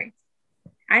report.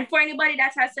 And for anybody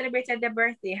that has celebrated their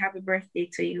birthday, happy birthday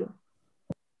to you.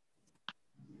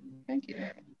 Thank you.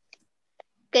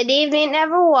 Good evening,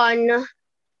 everyone.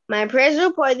 My praise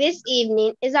report this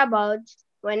evening is about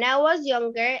when I was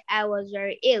younger, I was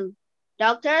very ill.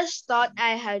 Doctors thought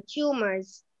I had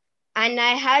tumors and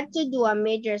I had to do a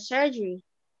major surgery.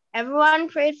 Everyone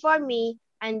prayed for me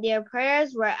and their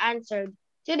prayers were answered.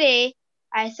 Today,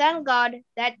 I thank God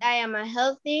that I am a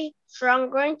healthy, strong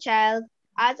grown child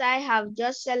as I have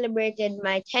just celebrated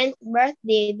my 10th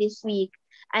birthday this week,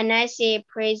 and I say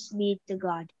praise be to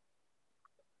God.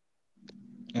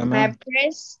 Amen.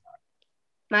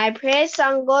 My praise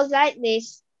song goes like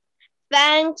this.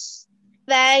 Thanks,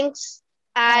 thanks,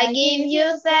 I give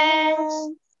you thanks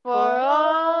for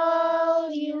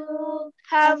all you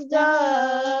have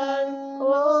done.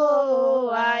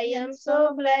 Oh, I am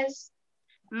so blessed.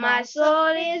 My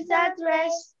soul is at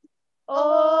rest.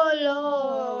 Oh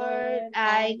Lord,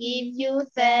 I give you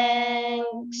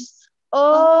thanks.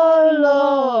 Oh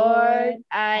Lord,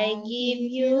 I give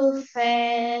you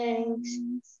thanks.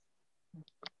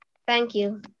 Thank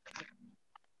you.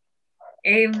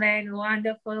 Amen.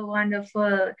 Wonderful,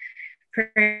 wonderful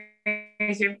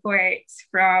praise reports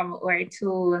from our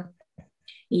two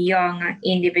young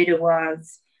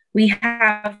individuals. We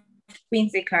have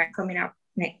Quincy Clark coming up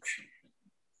next.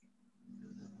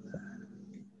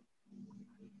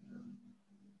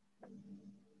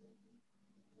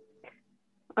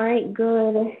 All right,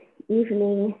 good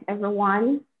evening,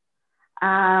 everyone.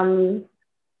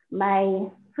 My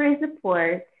praise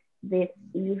report this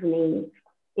evening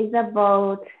is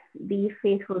about the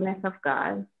faithfulness of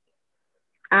God.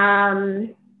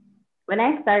 When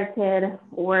I started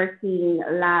working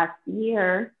last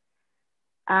year,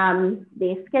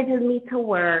 they scheduled me to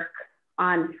work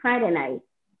on Friday night.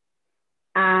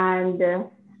 And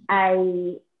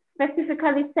I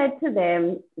specifically said to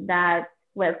them that,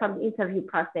 well, from the interview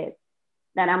process,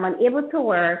 that I'm unable to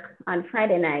work on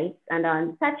Friday nights and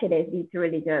on Saturdays due to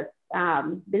religious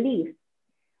beliefs.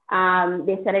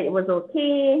 They said that it was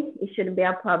okay, it shouldn't be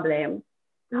a problem.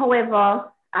 However,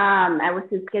 I was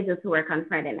still scheduled to work on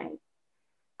Friday night.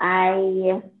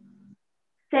 I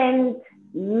sent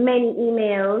many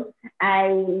emails,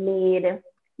 I made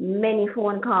many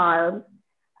phone calls.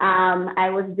 I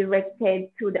was directed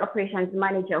to the operations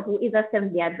manager, who is a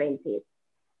Seventh-day Adventist.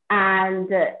 And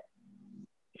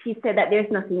she said that there's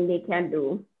nothing they can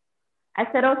do. I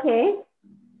said, okay.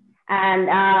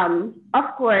 And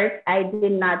of course, I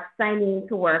did not sign in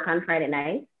to work on Friday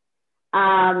night.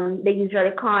 They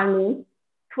usually call me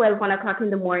 1 o'clock in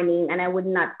the morning and I would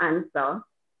not answer.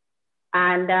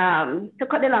 And to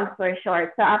cut the long story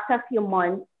short, so after a few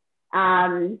months,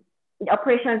 the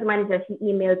operations manager, she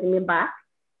emailed me back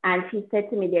and she said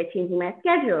to me, they're changing my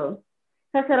schedule.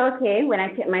 So I said, okay, when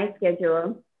I checked my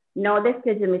schedule, no, they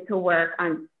scheduled me to work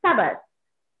on Sabbath.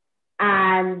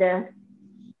 And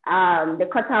the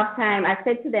cutoff time, I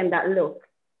said to them that, look,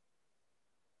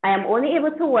 I am only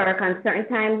able to work on certain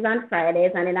times on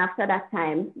Fridays, and then after that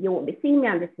time, you won't be seeing me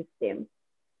on the system.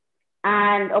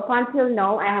 And up until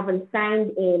now, I haven't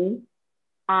signed in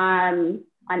on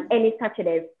any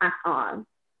Saturdays at all.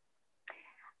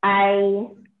 I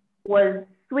was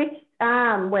switched,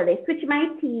 well, they switched my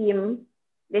team.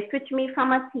 They switched me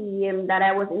from a team that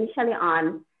I was initially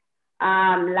on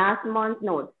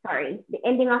the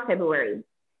ending of February.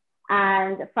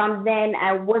 And from then,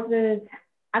 I wasn't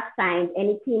assigned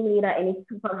any team leader, any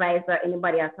supervisor,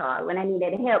 anybody at all. When I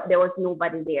needed help, there was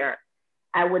nobody there.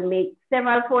 I would make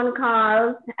several phone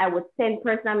calls. I would send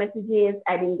personal messages.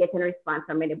 I didn't get any response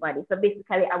from anybody. So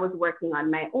basically, I was working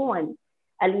on my own.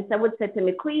 Alisa would say to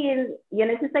me, Queen, you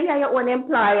know, to say you're your own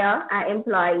employer and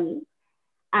employee.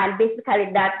 And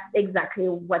basically, that's exactly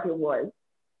what it was.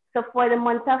 So for the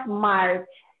month of March,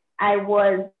 I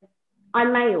was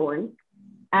on my own.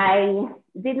 I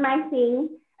did my thing,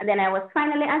 and then I was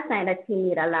finally assigned a team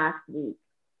leader last week.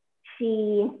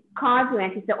 She called me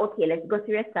and she said, okay, let's go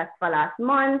through your stats for last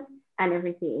month and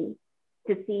everything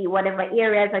to see whatever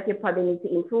areas that you probably need to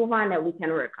improve on that we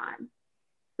can work on.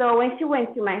 So when she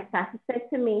went through my stats, she said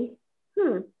to me,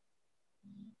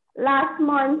 last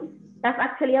month, that's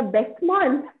actually your best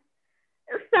month.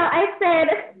 So I said,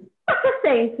 what are you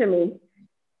saying to me?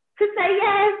 She said,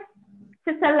 yes.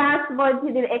 She said, last month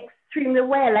you did extremely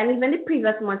well. And even the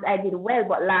previous month I did well,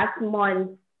 but last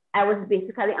month I was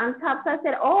basically on top. So I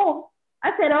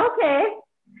said, okay.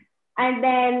 And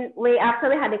then after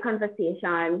we had the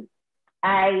conversation,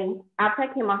 after I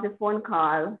came off the phone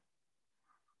call,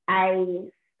 I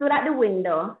stood at the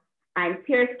window and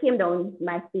tears came down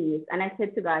my face. And I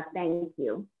said to God, thank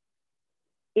you.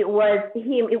 It was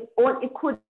him. It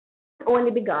could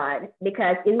only be God,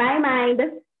 because in my mind,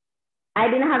 I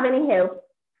didn't have any help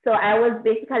So I was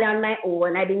basically on my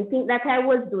own. I didn't think that I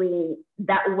was doing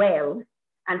that well.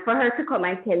 And for her to come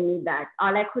and tell me that,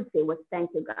 all I could say was, thank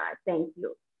you, God, thank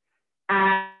you.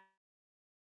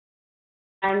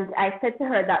 And I said to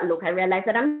her that, look, I realized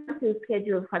that I'm still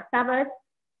scheduled for Sabbath.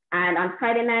 And on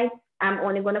Friday night, I'm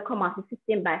only going to come off the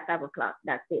system by 5 o'clock.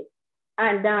 That's it.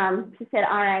 And she said,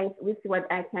 all right, we'll see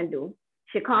what I can do.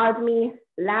 She called me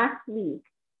last week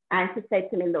and she said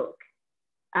to me, look,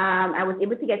 I was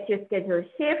able to get your scheduled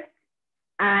shift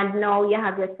and now you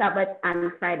have your Sabbath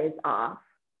and Fridays off.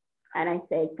 And I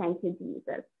said, thank you,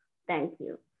 Jesus. Thank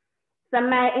you. So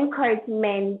my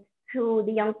encouragement to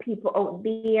the young people out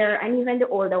there and even the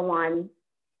older ones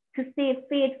to stay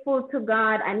faithful to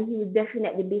God, and He will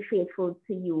definitely be faithful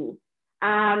to you.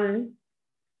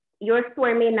 Your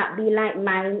story may not be like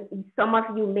mine. Some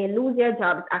of you may lose your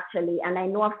jobs actually, and I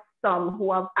know of some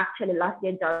who have actually lost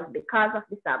their jobs because of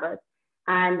the Sabbath,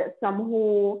 and some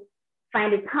who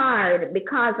find it hard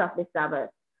because of the Sabbath.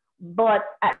 But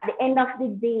at the end of the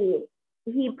day,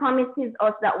 He promises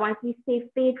us that once we stay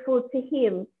faithful to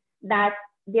Him, that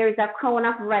there is a crown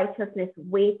of righteousness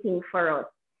waiting for us.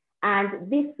 And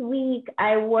this week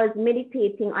I was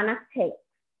meditating on a text,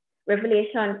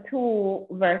 Revelation 2,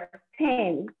 verse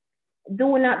 10.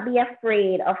 Do not be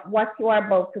afraid of what you are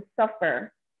about to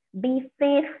suffer. Be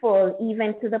faithful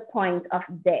even to the point of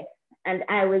death, and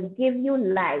I will give you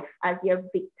life as your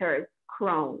victor's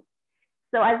crown.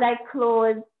 So as I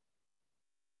close,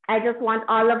 I just want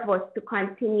all of us to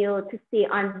continue to stay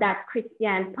on that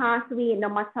Christian pathway. No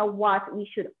matter what, we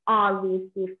should always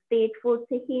be faithful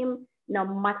to Him, no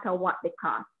matter what the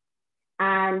cost.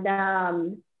 And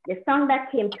the song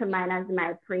that came to mind as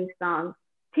my praise song,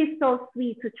 "'Tis so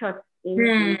sweet to trust in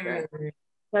Jesus,"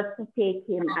 just to take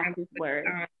Him at His word.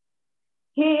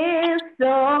 "'Tis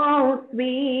so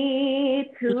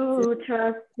sweet to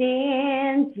trust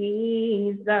in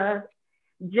Jesus,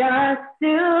 just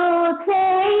to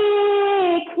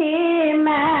take Him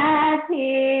at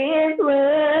His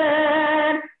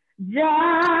word,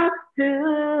 just to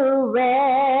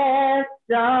rest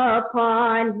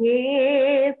upon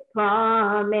His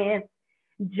promise,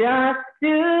 just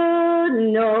to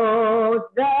know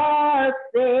thus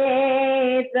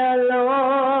saith the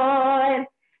Lord.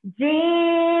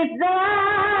 Jesus,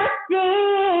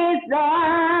 Jesus,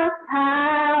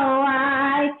 how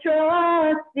I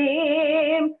trust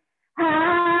Him,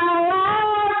 how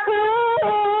I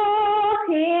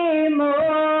prove Him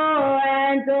more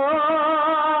and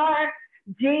more.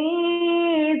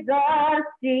 Jesus,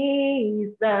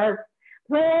 Jesus,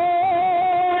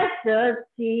 precious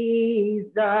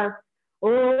Jesus,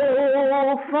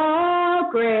 oh,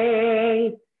 for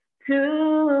grace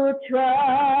to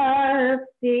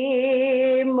trust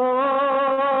Him more.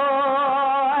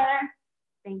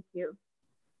 Thank you.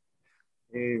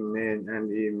 Amen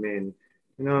and amen.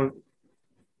 You know,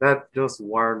 that just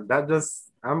warmed. That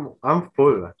just I'm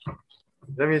full.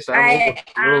 Let me say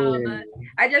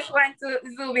I just want to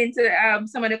zoom into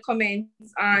some of the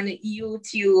comments on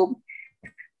YouTube.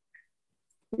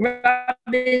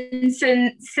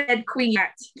 Robinson said, Queen,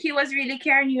 He was really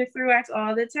carrying you through it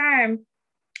all the time.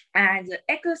 And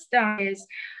Echo Star is,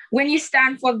 when you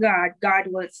stand for God, God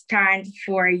will stand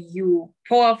for you.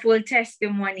 Powerful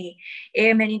testimony.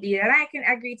 Amen indeed. And I can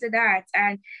agree to that.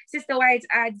 And Sister White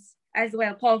adds as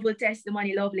well, powerful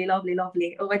testimony. Lovely, lovely,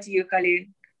 lovely. Over to you,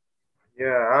 Colleen.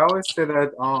 Yeah, I always say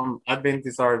that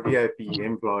Adventists are VIP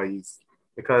employees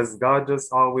because God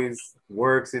just always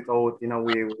works it out in a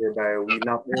way whereby we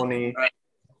not only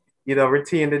either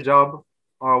retain the job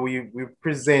or we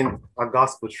present a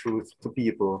gospel truth to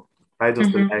people by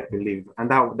just the life we live. And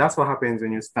that's what happens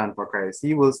when you stand for Christ.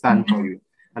 He will stand for you.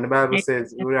 And the Bible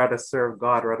says we rather serve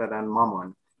God rather than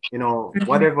mammon. You know,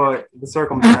 whatever the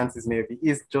circumstances may be,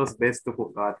 it's just best to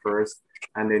put God first,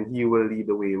 and then He will lead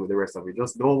the way with the rest of it.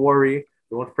 Just don't worry,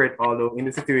 don't fret, although in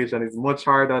the situation it's much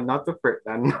harder not to fret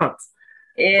than not.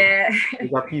 Yeah.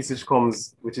 There's a peace which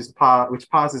comes, which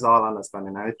passes all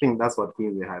understanding. I think that's what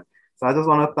Queen had. So I just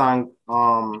want to thank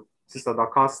Sister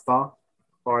DaCosta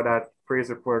for that praise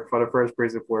report, for the first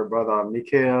praise report, Brother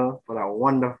Mikhail for that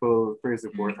wonderful praise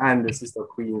report, and the Sister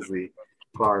Queensley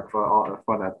Clark for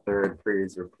that third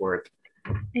praise report.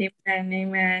 Amen,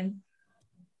 amen.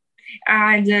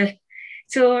 And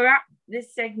to wrap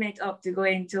this segment up, to go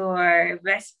into our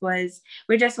Vespers,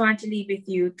 we just want to leave with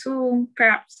you two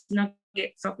perhaps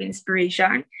nuggets of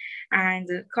inspiration.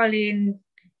 And Colin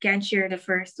can share the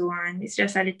first one. It's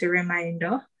just a little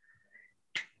reminder.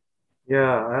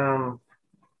 Yeah,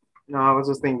 I was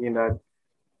just thinking that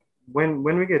when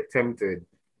we get tempted,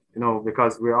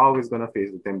 because we're always going to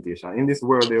face the temptation. In this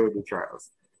world, there will be trials.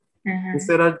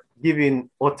 Instead of giving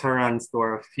utterance to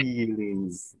our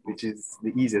feelings, which is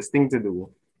the easiest thing to do,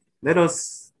 let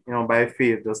us, by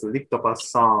faith, just lift up a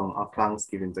song of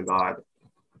thanksgiving to God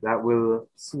that will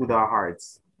soothe our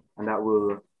hearts and that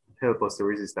will help us to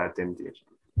resist that temptation.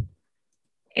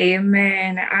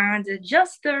 Amen. And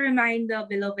just a reminder,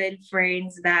 beloved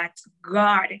friends, that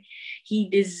God, He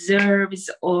deserves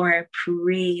our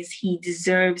praise. He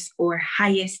deserves our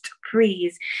highest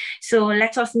praise. So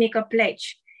let us make a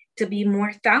pledge to be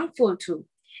more thankful to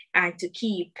and to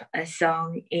keep a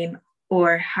song in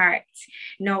our hearts.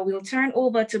 Now we'll turn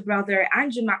over to Brother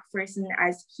Andrew McPherson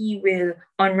as he will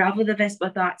unravel the Vesper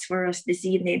thoughts for us this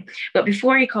evening. But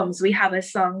before he comes, we have a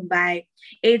song by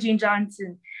Adrian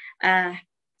Johnson,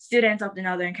 student of the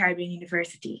Northern Caribbean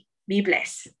University. Be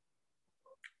blessed.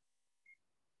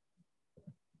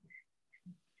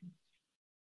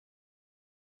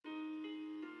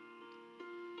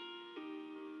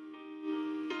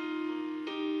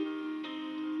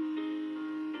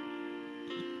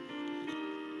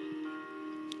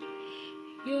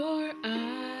 Your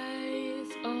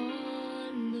eyes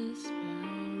on the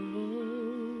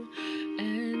sparrow,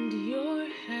 and your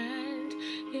hand,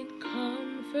 it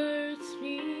comforts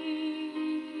me.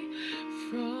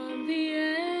 From the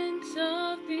ends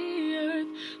of the earth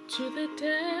to the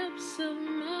depths of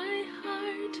my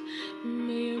heart,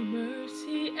 may your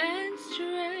mercy and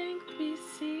strength be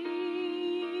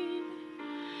seen.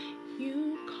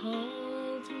 You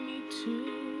called me to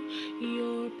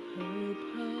your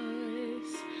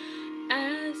purpose,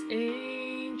 as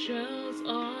angels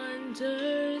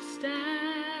understand.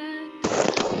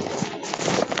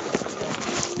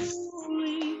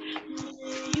 May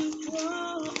you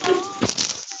draw all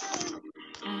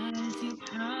as your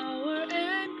power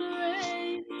and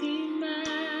grace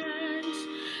demands,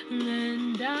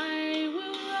 and I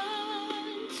will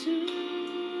run to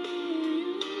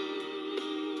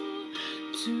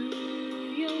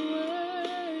your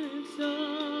words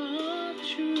of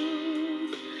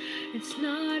truth. It's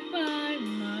not by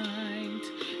might,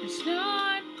 it's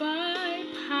not by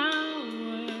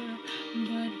power,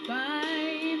 but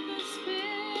by the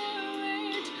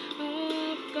Spirit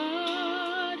of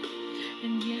God.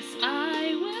 And yes,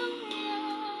 I will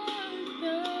run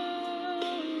the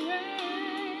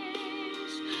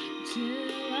race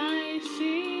till I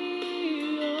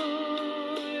see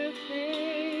your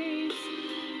face.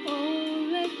 Oh,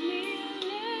 let me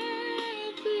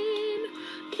live in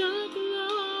the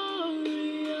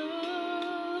glory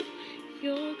of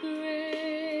your grace.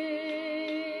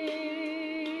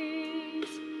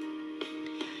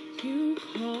 You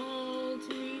called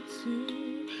me to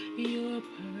your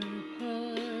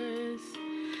purpose,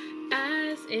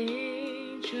 as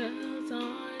angels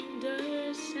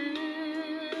understand.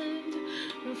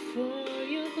 For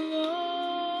your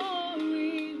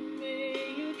glory, may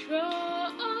you draw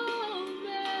all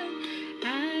men,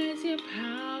 as your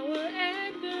power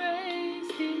and grace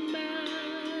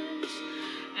demands.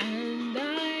 And I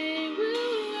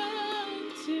will run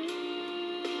to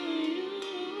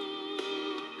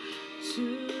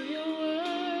your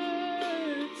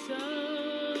words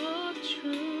of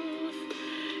truth.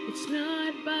 It's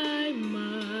not by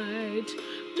might,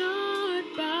 not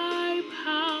by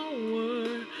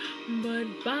power, but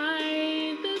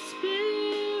by the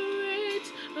Spirit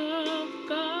of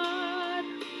God.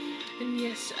 And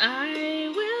yes, I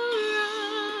will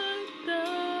run the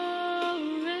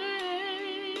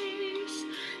race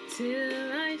till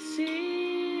I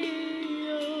see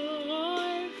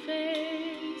your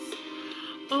face.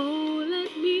 Oh,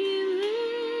 let me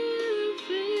live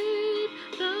in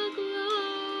the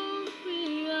glory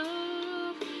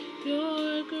of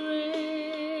your grace.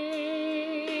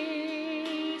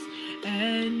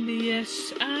 And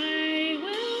yes, I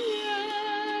will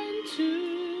run to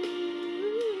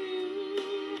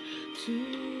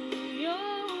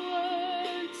your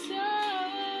words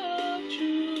of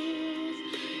truth.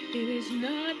 It is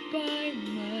not by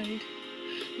might,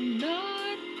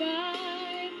 not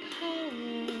by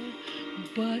power,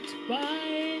 but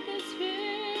by the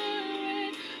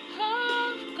Spirit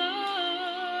of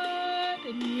God.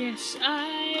 And yes,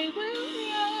 I will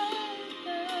run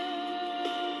the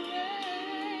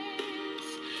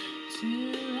race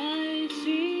till I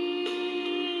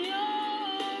see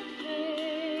your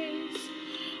face.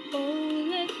 Oh,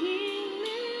 let me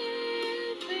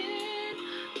live in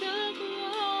the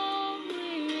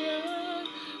glory of,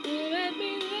 oh, let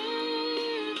me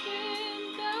live in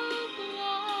the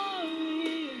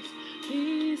glory.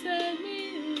 Please let me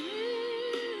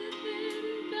live in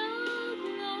the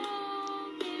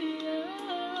glory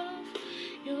of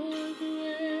your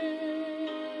grace.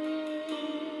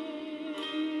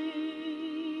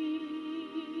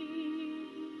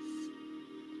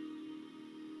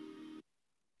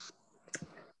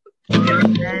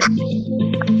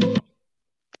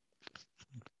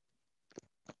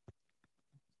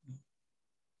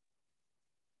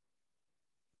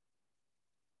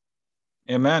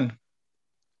 Amen.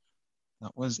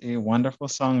 That was a wonderful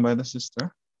song by the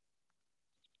sister.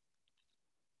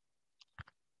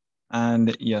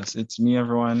 And yes, it's me,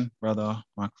 everyone, Brother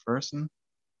McPherson.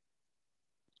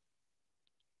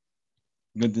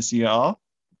 Good to see you all.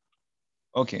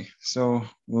 Okay, so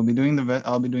I'll be doing the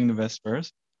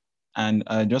Vespers, and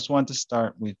I just want to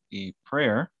start with a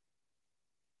prayer.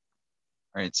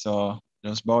 All right, so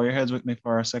just bow your heads with me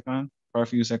for a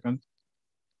few seconds.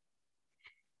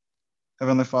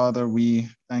 Heavenly Father, we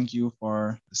thank you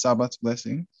for the Sabbath's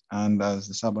blessing, and as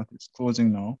the Sabbath is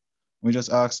closing now, we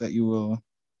just ask that you will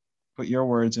put your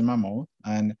words in my mouth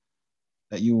and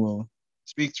that you will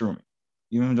speak through me,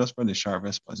 even just for the sharp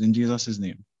Vespers. In Jesus'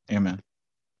 name, amen.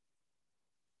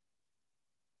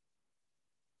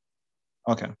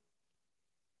 Okay.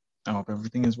 I hope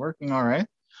everything is working all right.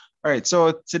 All right,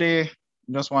 so today,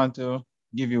 I just want to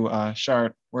give you a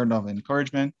short word of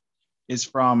encouragement. It's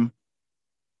from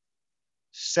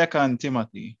 2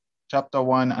 Timothy chapter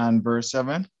 1 and verse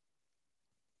 7.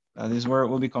 That is where it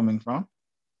will be coming from.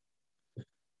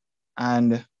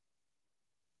 And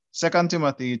 2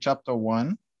 Timothy chapter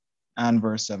 1 and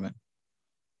verse 7.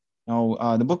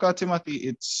 Now, the book of Timothy,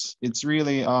 it's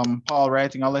really Paul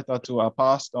writing a letter to a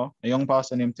young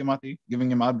pastor named Timothy,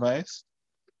 giving him advice.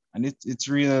 And it's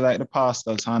really like the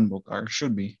pastor's handbook, or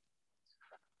should be.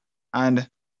 And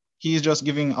he's just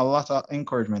giving a lot of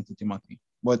encouragement to Timothy.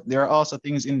 But there are also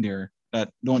things in there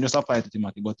that don't just apply to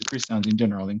Timothy, but to Christians in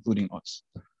general, including us.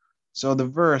 So the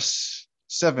verse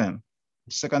 7,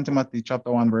 2 Timothy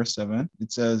chapter 1, verse 7,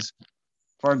 it says,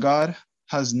 For God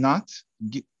hath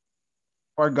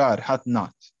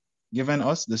not given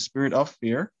us the spirit of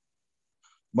fear,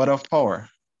 but of power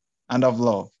and of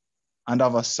love and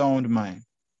of a sound mind.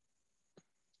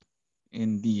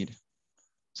 Indeed.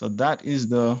 So that is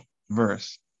the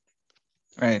verse.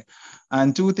 Right.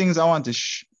 And two things I want to,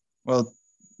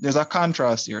 there's a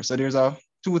contrast here. So there's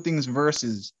two things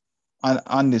verses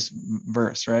on this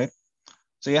verse, right?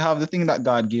 So you have the thing that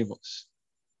God gave us,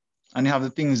 and you have the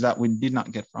things that we did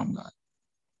not get from God.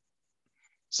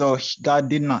 So God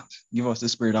did not give us the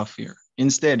spirit of fear.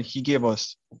 Instead, he gave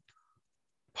us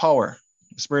power,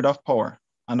 the spirit of power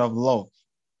and of love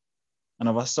and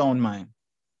of a sound mind,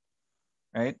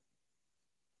 right?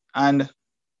 And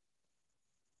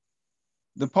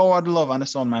the power, the love, and the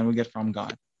sound mind we get from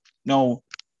God. Now,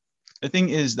 the thing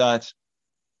is that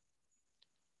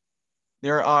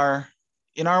there are,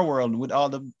 in our world, with all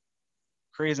the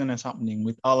craziness happening,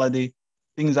 with all of the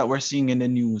things that we're seeing in the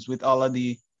news, with all of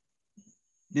the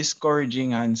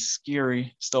discouraging and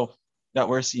scary stuff that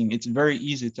we're seeing, it's very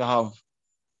easy to have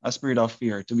a spirit of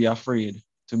fear, to be afraid,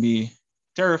 to be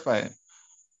terrified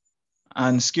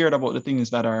and scared about the things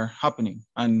that are happening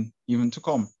and even to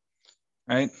come,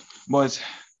 right? But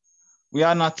we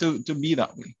are not to be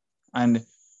that way. And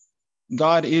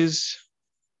God is,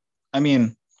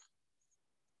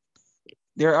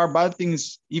 there are bad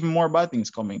things, even more bad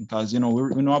things coming, because, we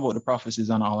know about the prophecies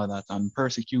and all of that and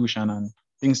persecution and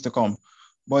things to come.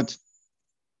 But,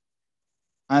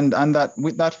 and that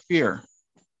with that fear,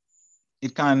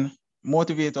 it can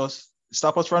motivate us,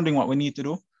 stop us from doing what we need to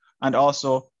do, and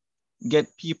also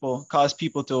cause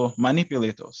people to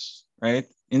manipulate us, right?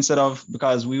 Instead of,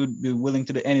 because we would be willing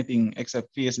to do anything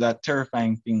except face that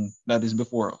terrifying thing that is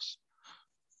before us.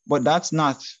 But that's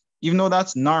not, even though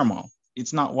that's normal,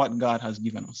 it's not what God has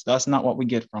given us. That's not what we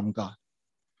get from God.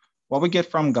 What we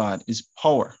get from God is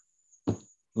power,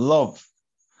 love,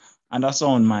 and a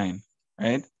sound mind,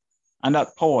 right? And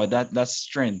that power, that's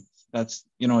strength, that's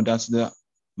the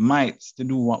might to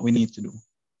do what we need to do.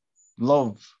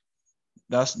 Love,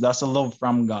 that's a love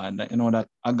from God, that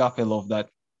agape love that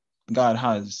God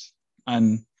has,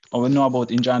 and we know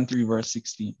about in John 3, verse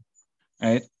 16,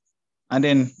 right? And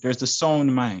then there's the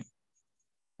sound mind,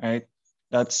 right?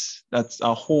 That's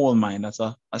a whole mind, that's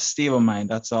a stable mind,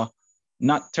 that's a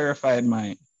not terrified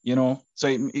mind, So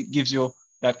it gives you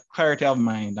that clarity of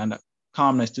mind and that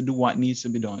calmness to do what needs to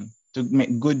be done, to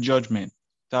make good judgment,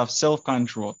 to have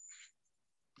self-control.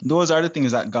 Those are the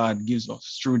things that God gives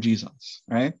us through Jesus,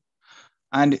 right?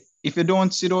 And if you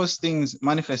don't see those things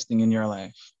manifesting in your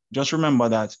life, just remember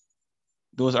that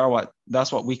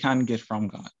that's what we can get from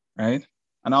God, right?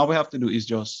 And all we have to do is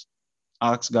just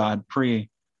ask God,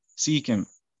 pray, seek him,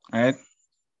 right?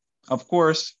 Of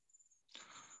course,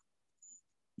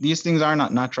 these things are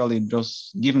not naturally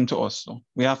just given to us. So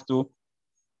we have to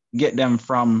get them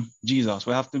from Jesus.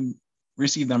 We have to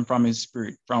receive them from his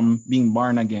spirit, from being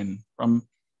born again, from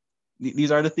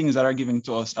these are the things that are given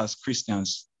to us as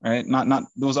Christians, right? Not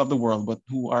those of the world, but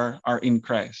who are in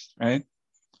Christ, right?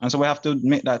 And so we have to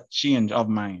make that change of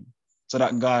mind so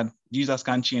that Jesus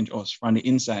can change us from the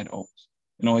inside out.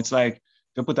 You know, it's like if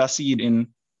you put a seed in,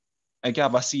 like you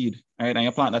have a seed, right? And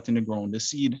you plant that in the ground. The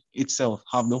seed itself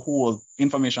have the whole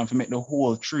information to make the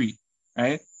whole tree,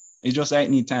 right? It's just like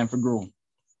it need time to grow.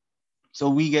 So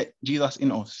we get Jesus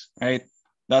in us, right?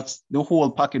 That's the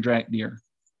whole package right there.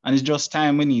 And it's just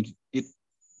time we need it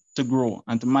to grow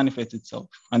and to manifest itself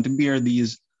and to bear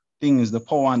these things, the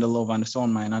power and the love and the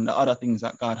sound mind and the other things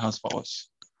that God has for us.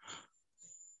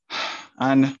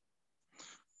 And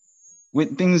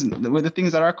with the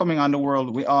things that are coming on the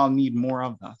world, we all need more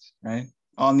of that, right?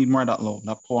 All need more of that love,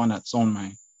 that power and that sound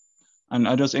mind. And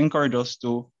I just encourage us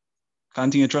to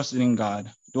continue trusting in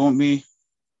God. Don't be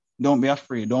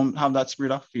afraid. Don't have that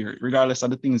spirit of fear, regardless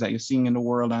of the things that you're seeing in the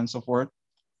world and so forth.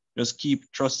 Just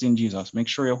keep trusting Jesus. Make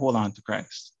sure you hold on to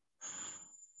Christ.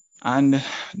 And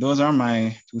those are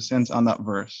my 2 cents on that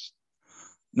verse.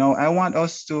 Now, I want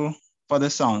us to, for the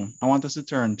song, I want us to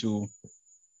turn to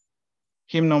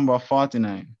hymn number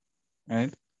 49,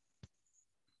 right?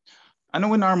 I know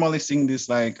we normally sing this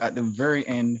like at the very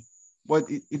end, but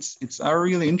it's a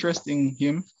really interesting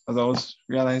hymn, as I was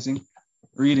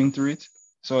reading through it.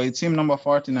 So it's hymn number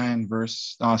 49,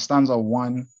 stanza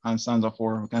 1 and stanza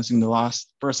 4. We can sing the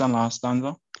first and last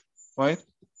stanza, right?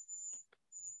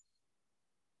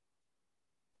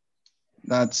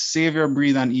 That's Savior,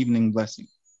 breathe an evening blessing.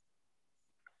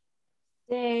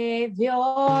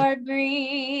 Savior,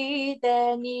 breathe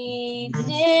an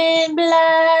evening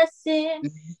blessing.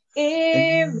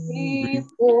 It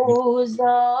repose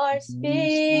our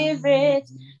spirit.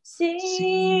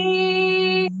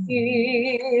 Save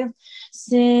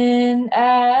sin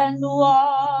and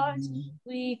want.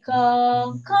 We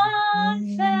come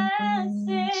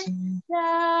confessing,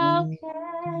 thou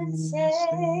canst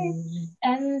save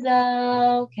and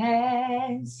thou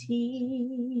canst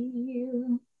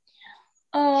heal.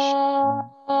 Amen.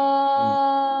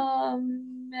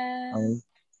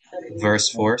 Verse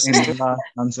 4. In the last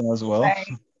stanza as well.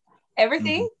 Right.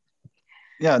 Everything?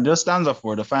 Yeah, just stanza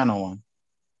 4, the final one.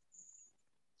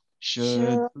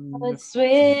 Should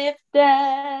swift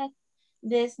death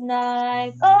this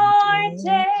night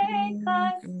o'ertake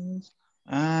us,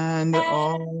 and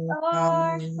all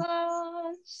our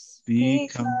thoughts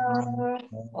become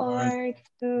our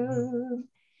true.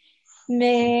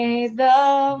 May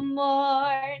the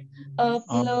morn of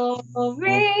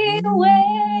glory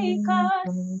wake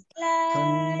us,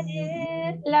 glad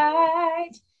in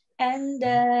light and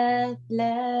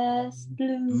deathless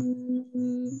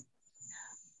blue.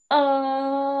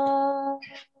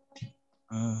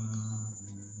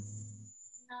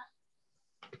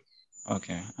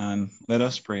 Okay, and let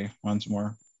us pray once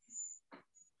more.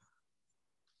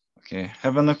 Okay,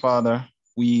 Heavenly Father,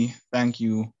 we thank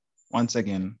you once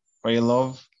again for your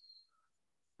love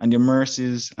and your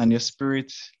mercies and your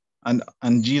spirit and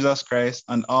Jesus Christ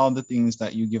and all the things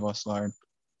that you give us, Lord.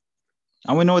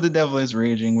 And we know the devil is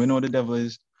raging. We know the devil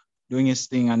is doing his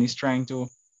thing and he's trying to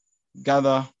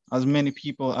gather as many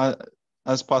people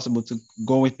as possible to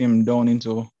go with him down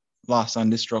into loss and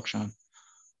destruction.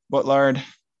 But Lord,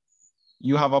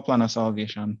 you have a plan of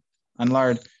salvation. And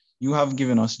Lord, you have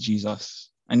given us Jesus.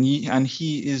 And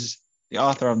he is the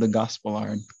author of the gospel,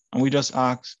 Lord. And we just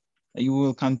ask that you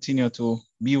will continue to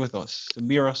be with us, to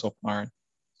bear us up, Lord.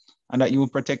 And that you will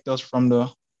protect us from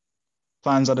the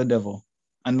plans of the devil.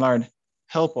 And Lord,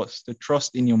 help us to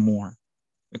trust in you more,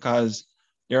 because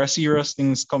there are serious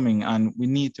things coming and we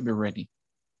need to be ready.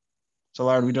 So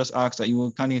Lord, we just ask that you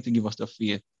will continue to give us the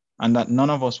faith and that none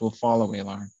of us will fall away,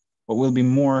 Lord, but will be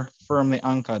more firmly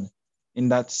anchored in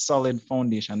that solid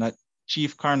foundation, that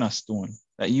chief cornerstone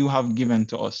that you have given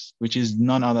to us, which is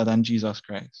none other than Jesus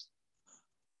Christ.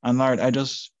 And Lord, I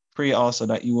just pray also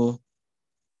that you will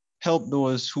help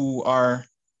those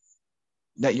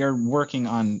that you're working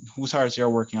on, whose hearts you're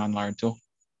working on, Lord, to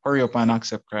hurry up and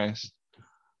accept Christ.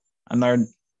 And Lord,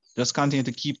 just continue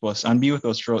to keep us and be with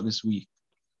us throughout this week.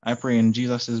 I pray in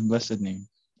Jesus' blessed name.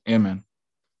 Amen.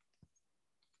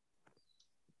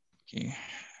 Okay.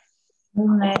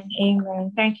 Amen.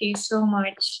 Amen. Thank you so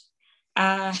much,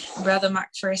 Brother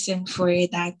McPherson, for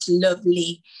that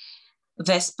lovely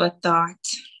Vesper thought.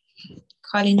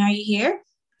 Colin, are you here?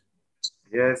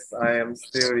 Yes, I am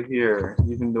still here,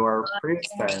 even though our praise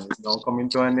time is now coming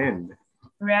to an end.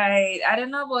 Right. I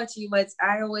don't know about you, but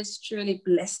I was truly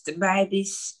blessed by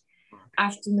this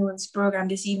afternoon's program,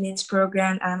 this evening's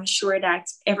program. I'm sure that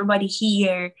everybody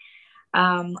here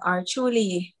are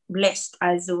truly blessed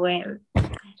as well.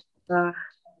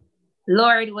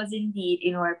 Lord was indeed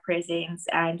in our presence,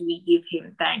 and we give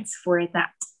him thanks for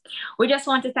that. We just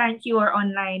want to thank you, our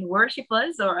online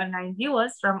worshipers or online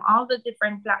viewers from all the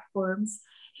different platforms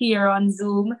here on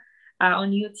Zoom,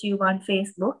 on YouTube, on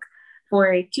Facebook,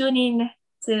 for tuning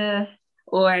to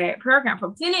our program,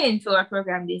 for tuning into our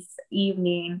program this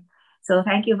evening. So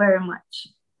thank you very much.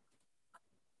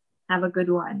 Have a good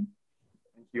one.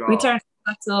 Thank you We all. turn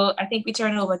to, I think we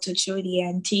turn over to Trudy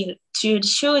and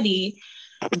Trudy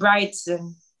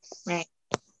Brightson, right?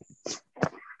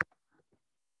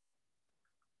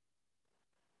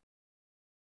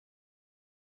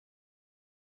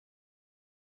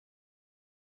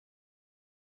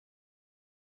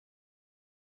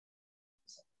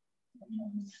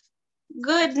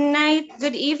 Good night,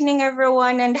 good evening,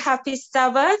 everyone, and happy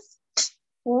Sabbath.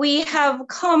 We have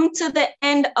come to the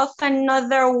end of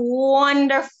another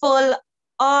wonderful,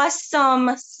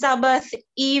 awesome Sabbath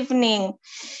evening.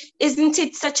 Isn't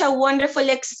it such a wonderful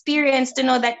experience to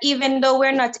know that even though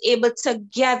we're not able to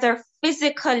gather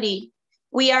physically,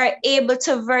 we are able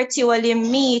to virtually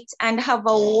meet and have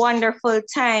a wonderful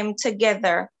time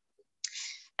together.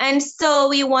 And so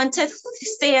we want to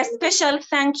say a special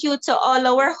thank you to all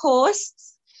our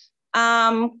hosts,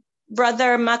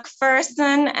 Brother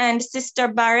McPherson and Sister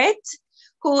Barrett,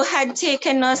 who had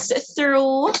taken us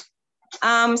through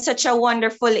such a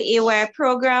wonderful AY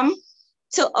program.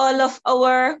 To all of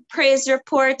our praise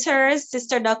reporters,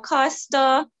 Sister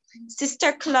DaCosta,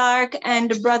 Sister Clark,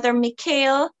 and Brother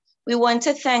Mikhail, we want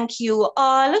to thank you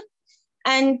all.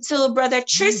 And to Brother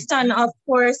Tristan, of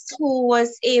course, who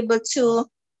was able to,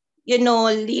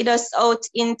 lead us out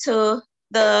into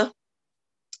the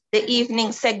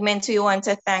evening segment. We want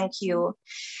to thank you.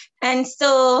 And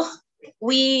so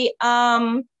we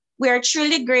are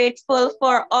truly grateful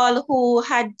for all who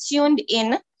had tuned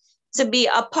in to be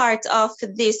a part of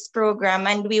this program.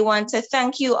 And we want to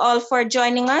thank you all for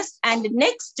joining us. And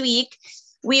next week,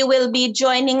 we will be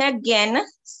joining again,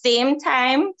 same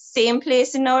time, same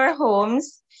place in our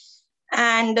homes.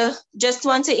 And just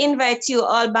want to invite you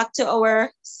all back to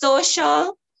our social.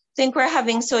 I think we're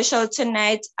having social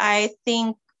tonight, I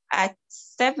think at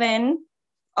 7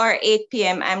 or 8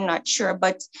 p.m. I'm not sure,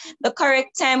 but the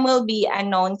correct time will be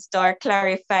announced or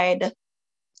clarified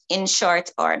in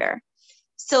short order.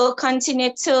 So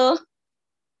continue to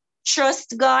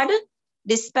trust God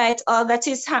despite all that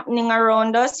is happening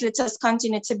around us. Let us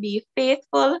continue to be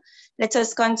faithful. Let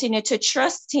us continue to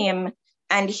trust him,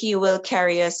 and he will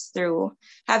carry us through.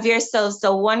 Have yourselves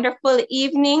a wonderful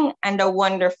evening and a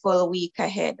wonderful week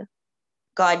ahead.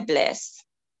 God bless.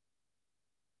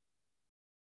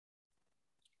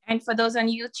 And for those on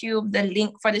YouTube, the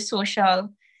link for the social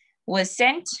was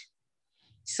sent,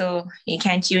 so you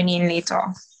can tune in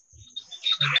later.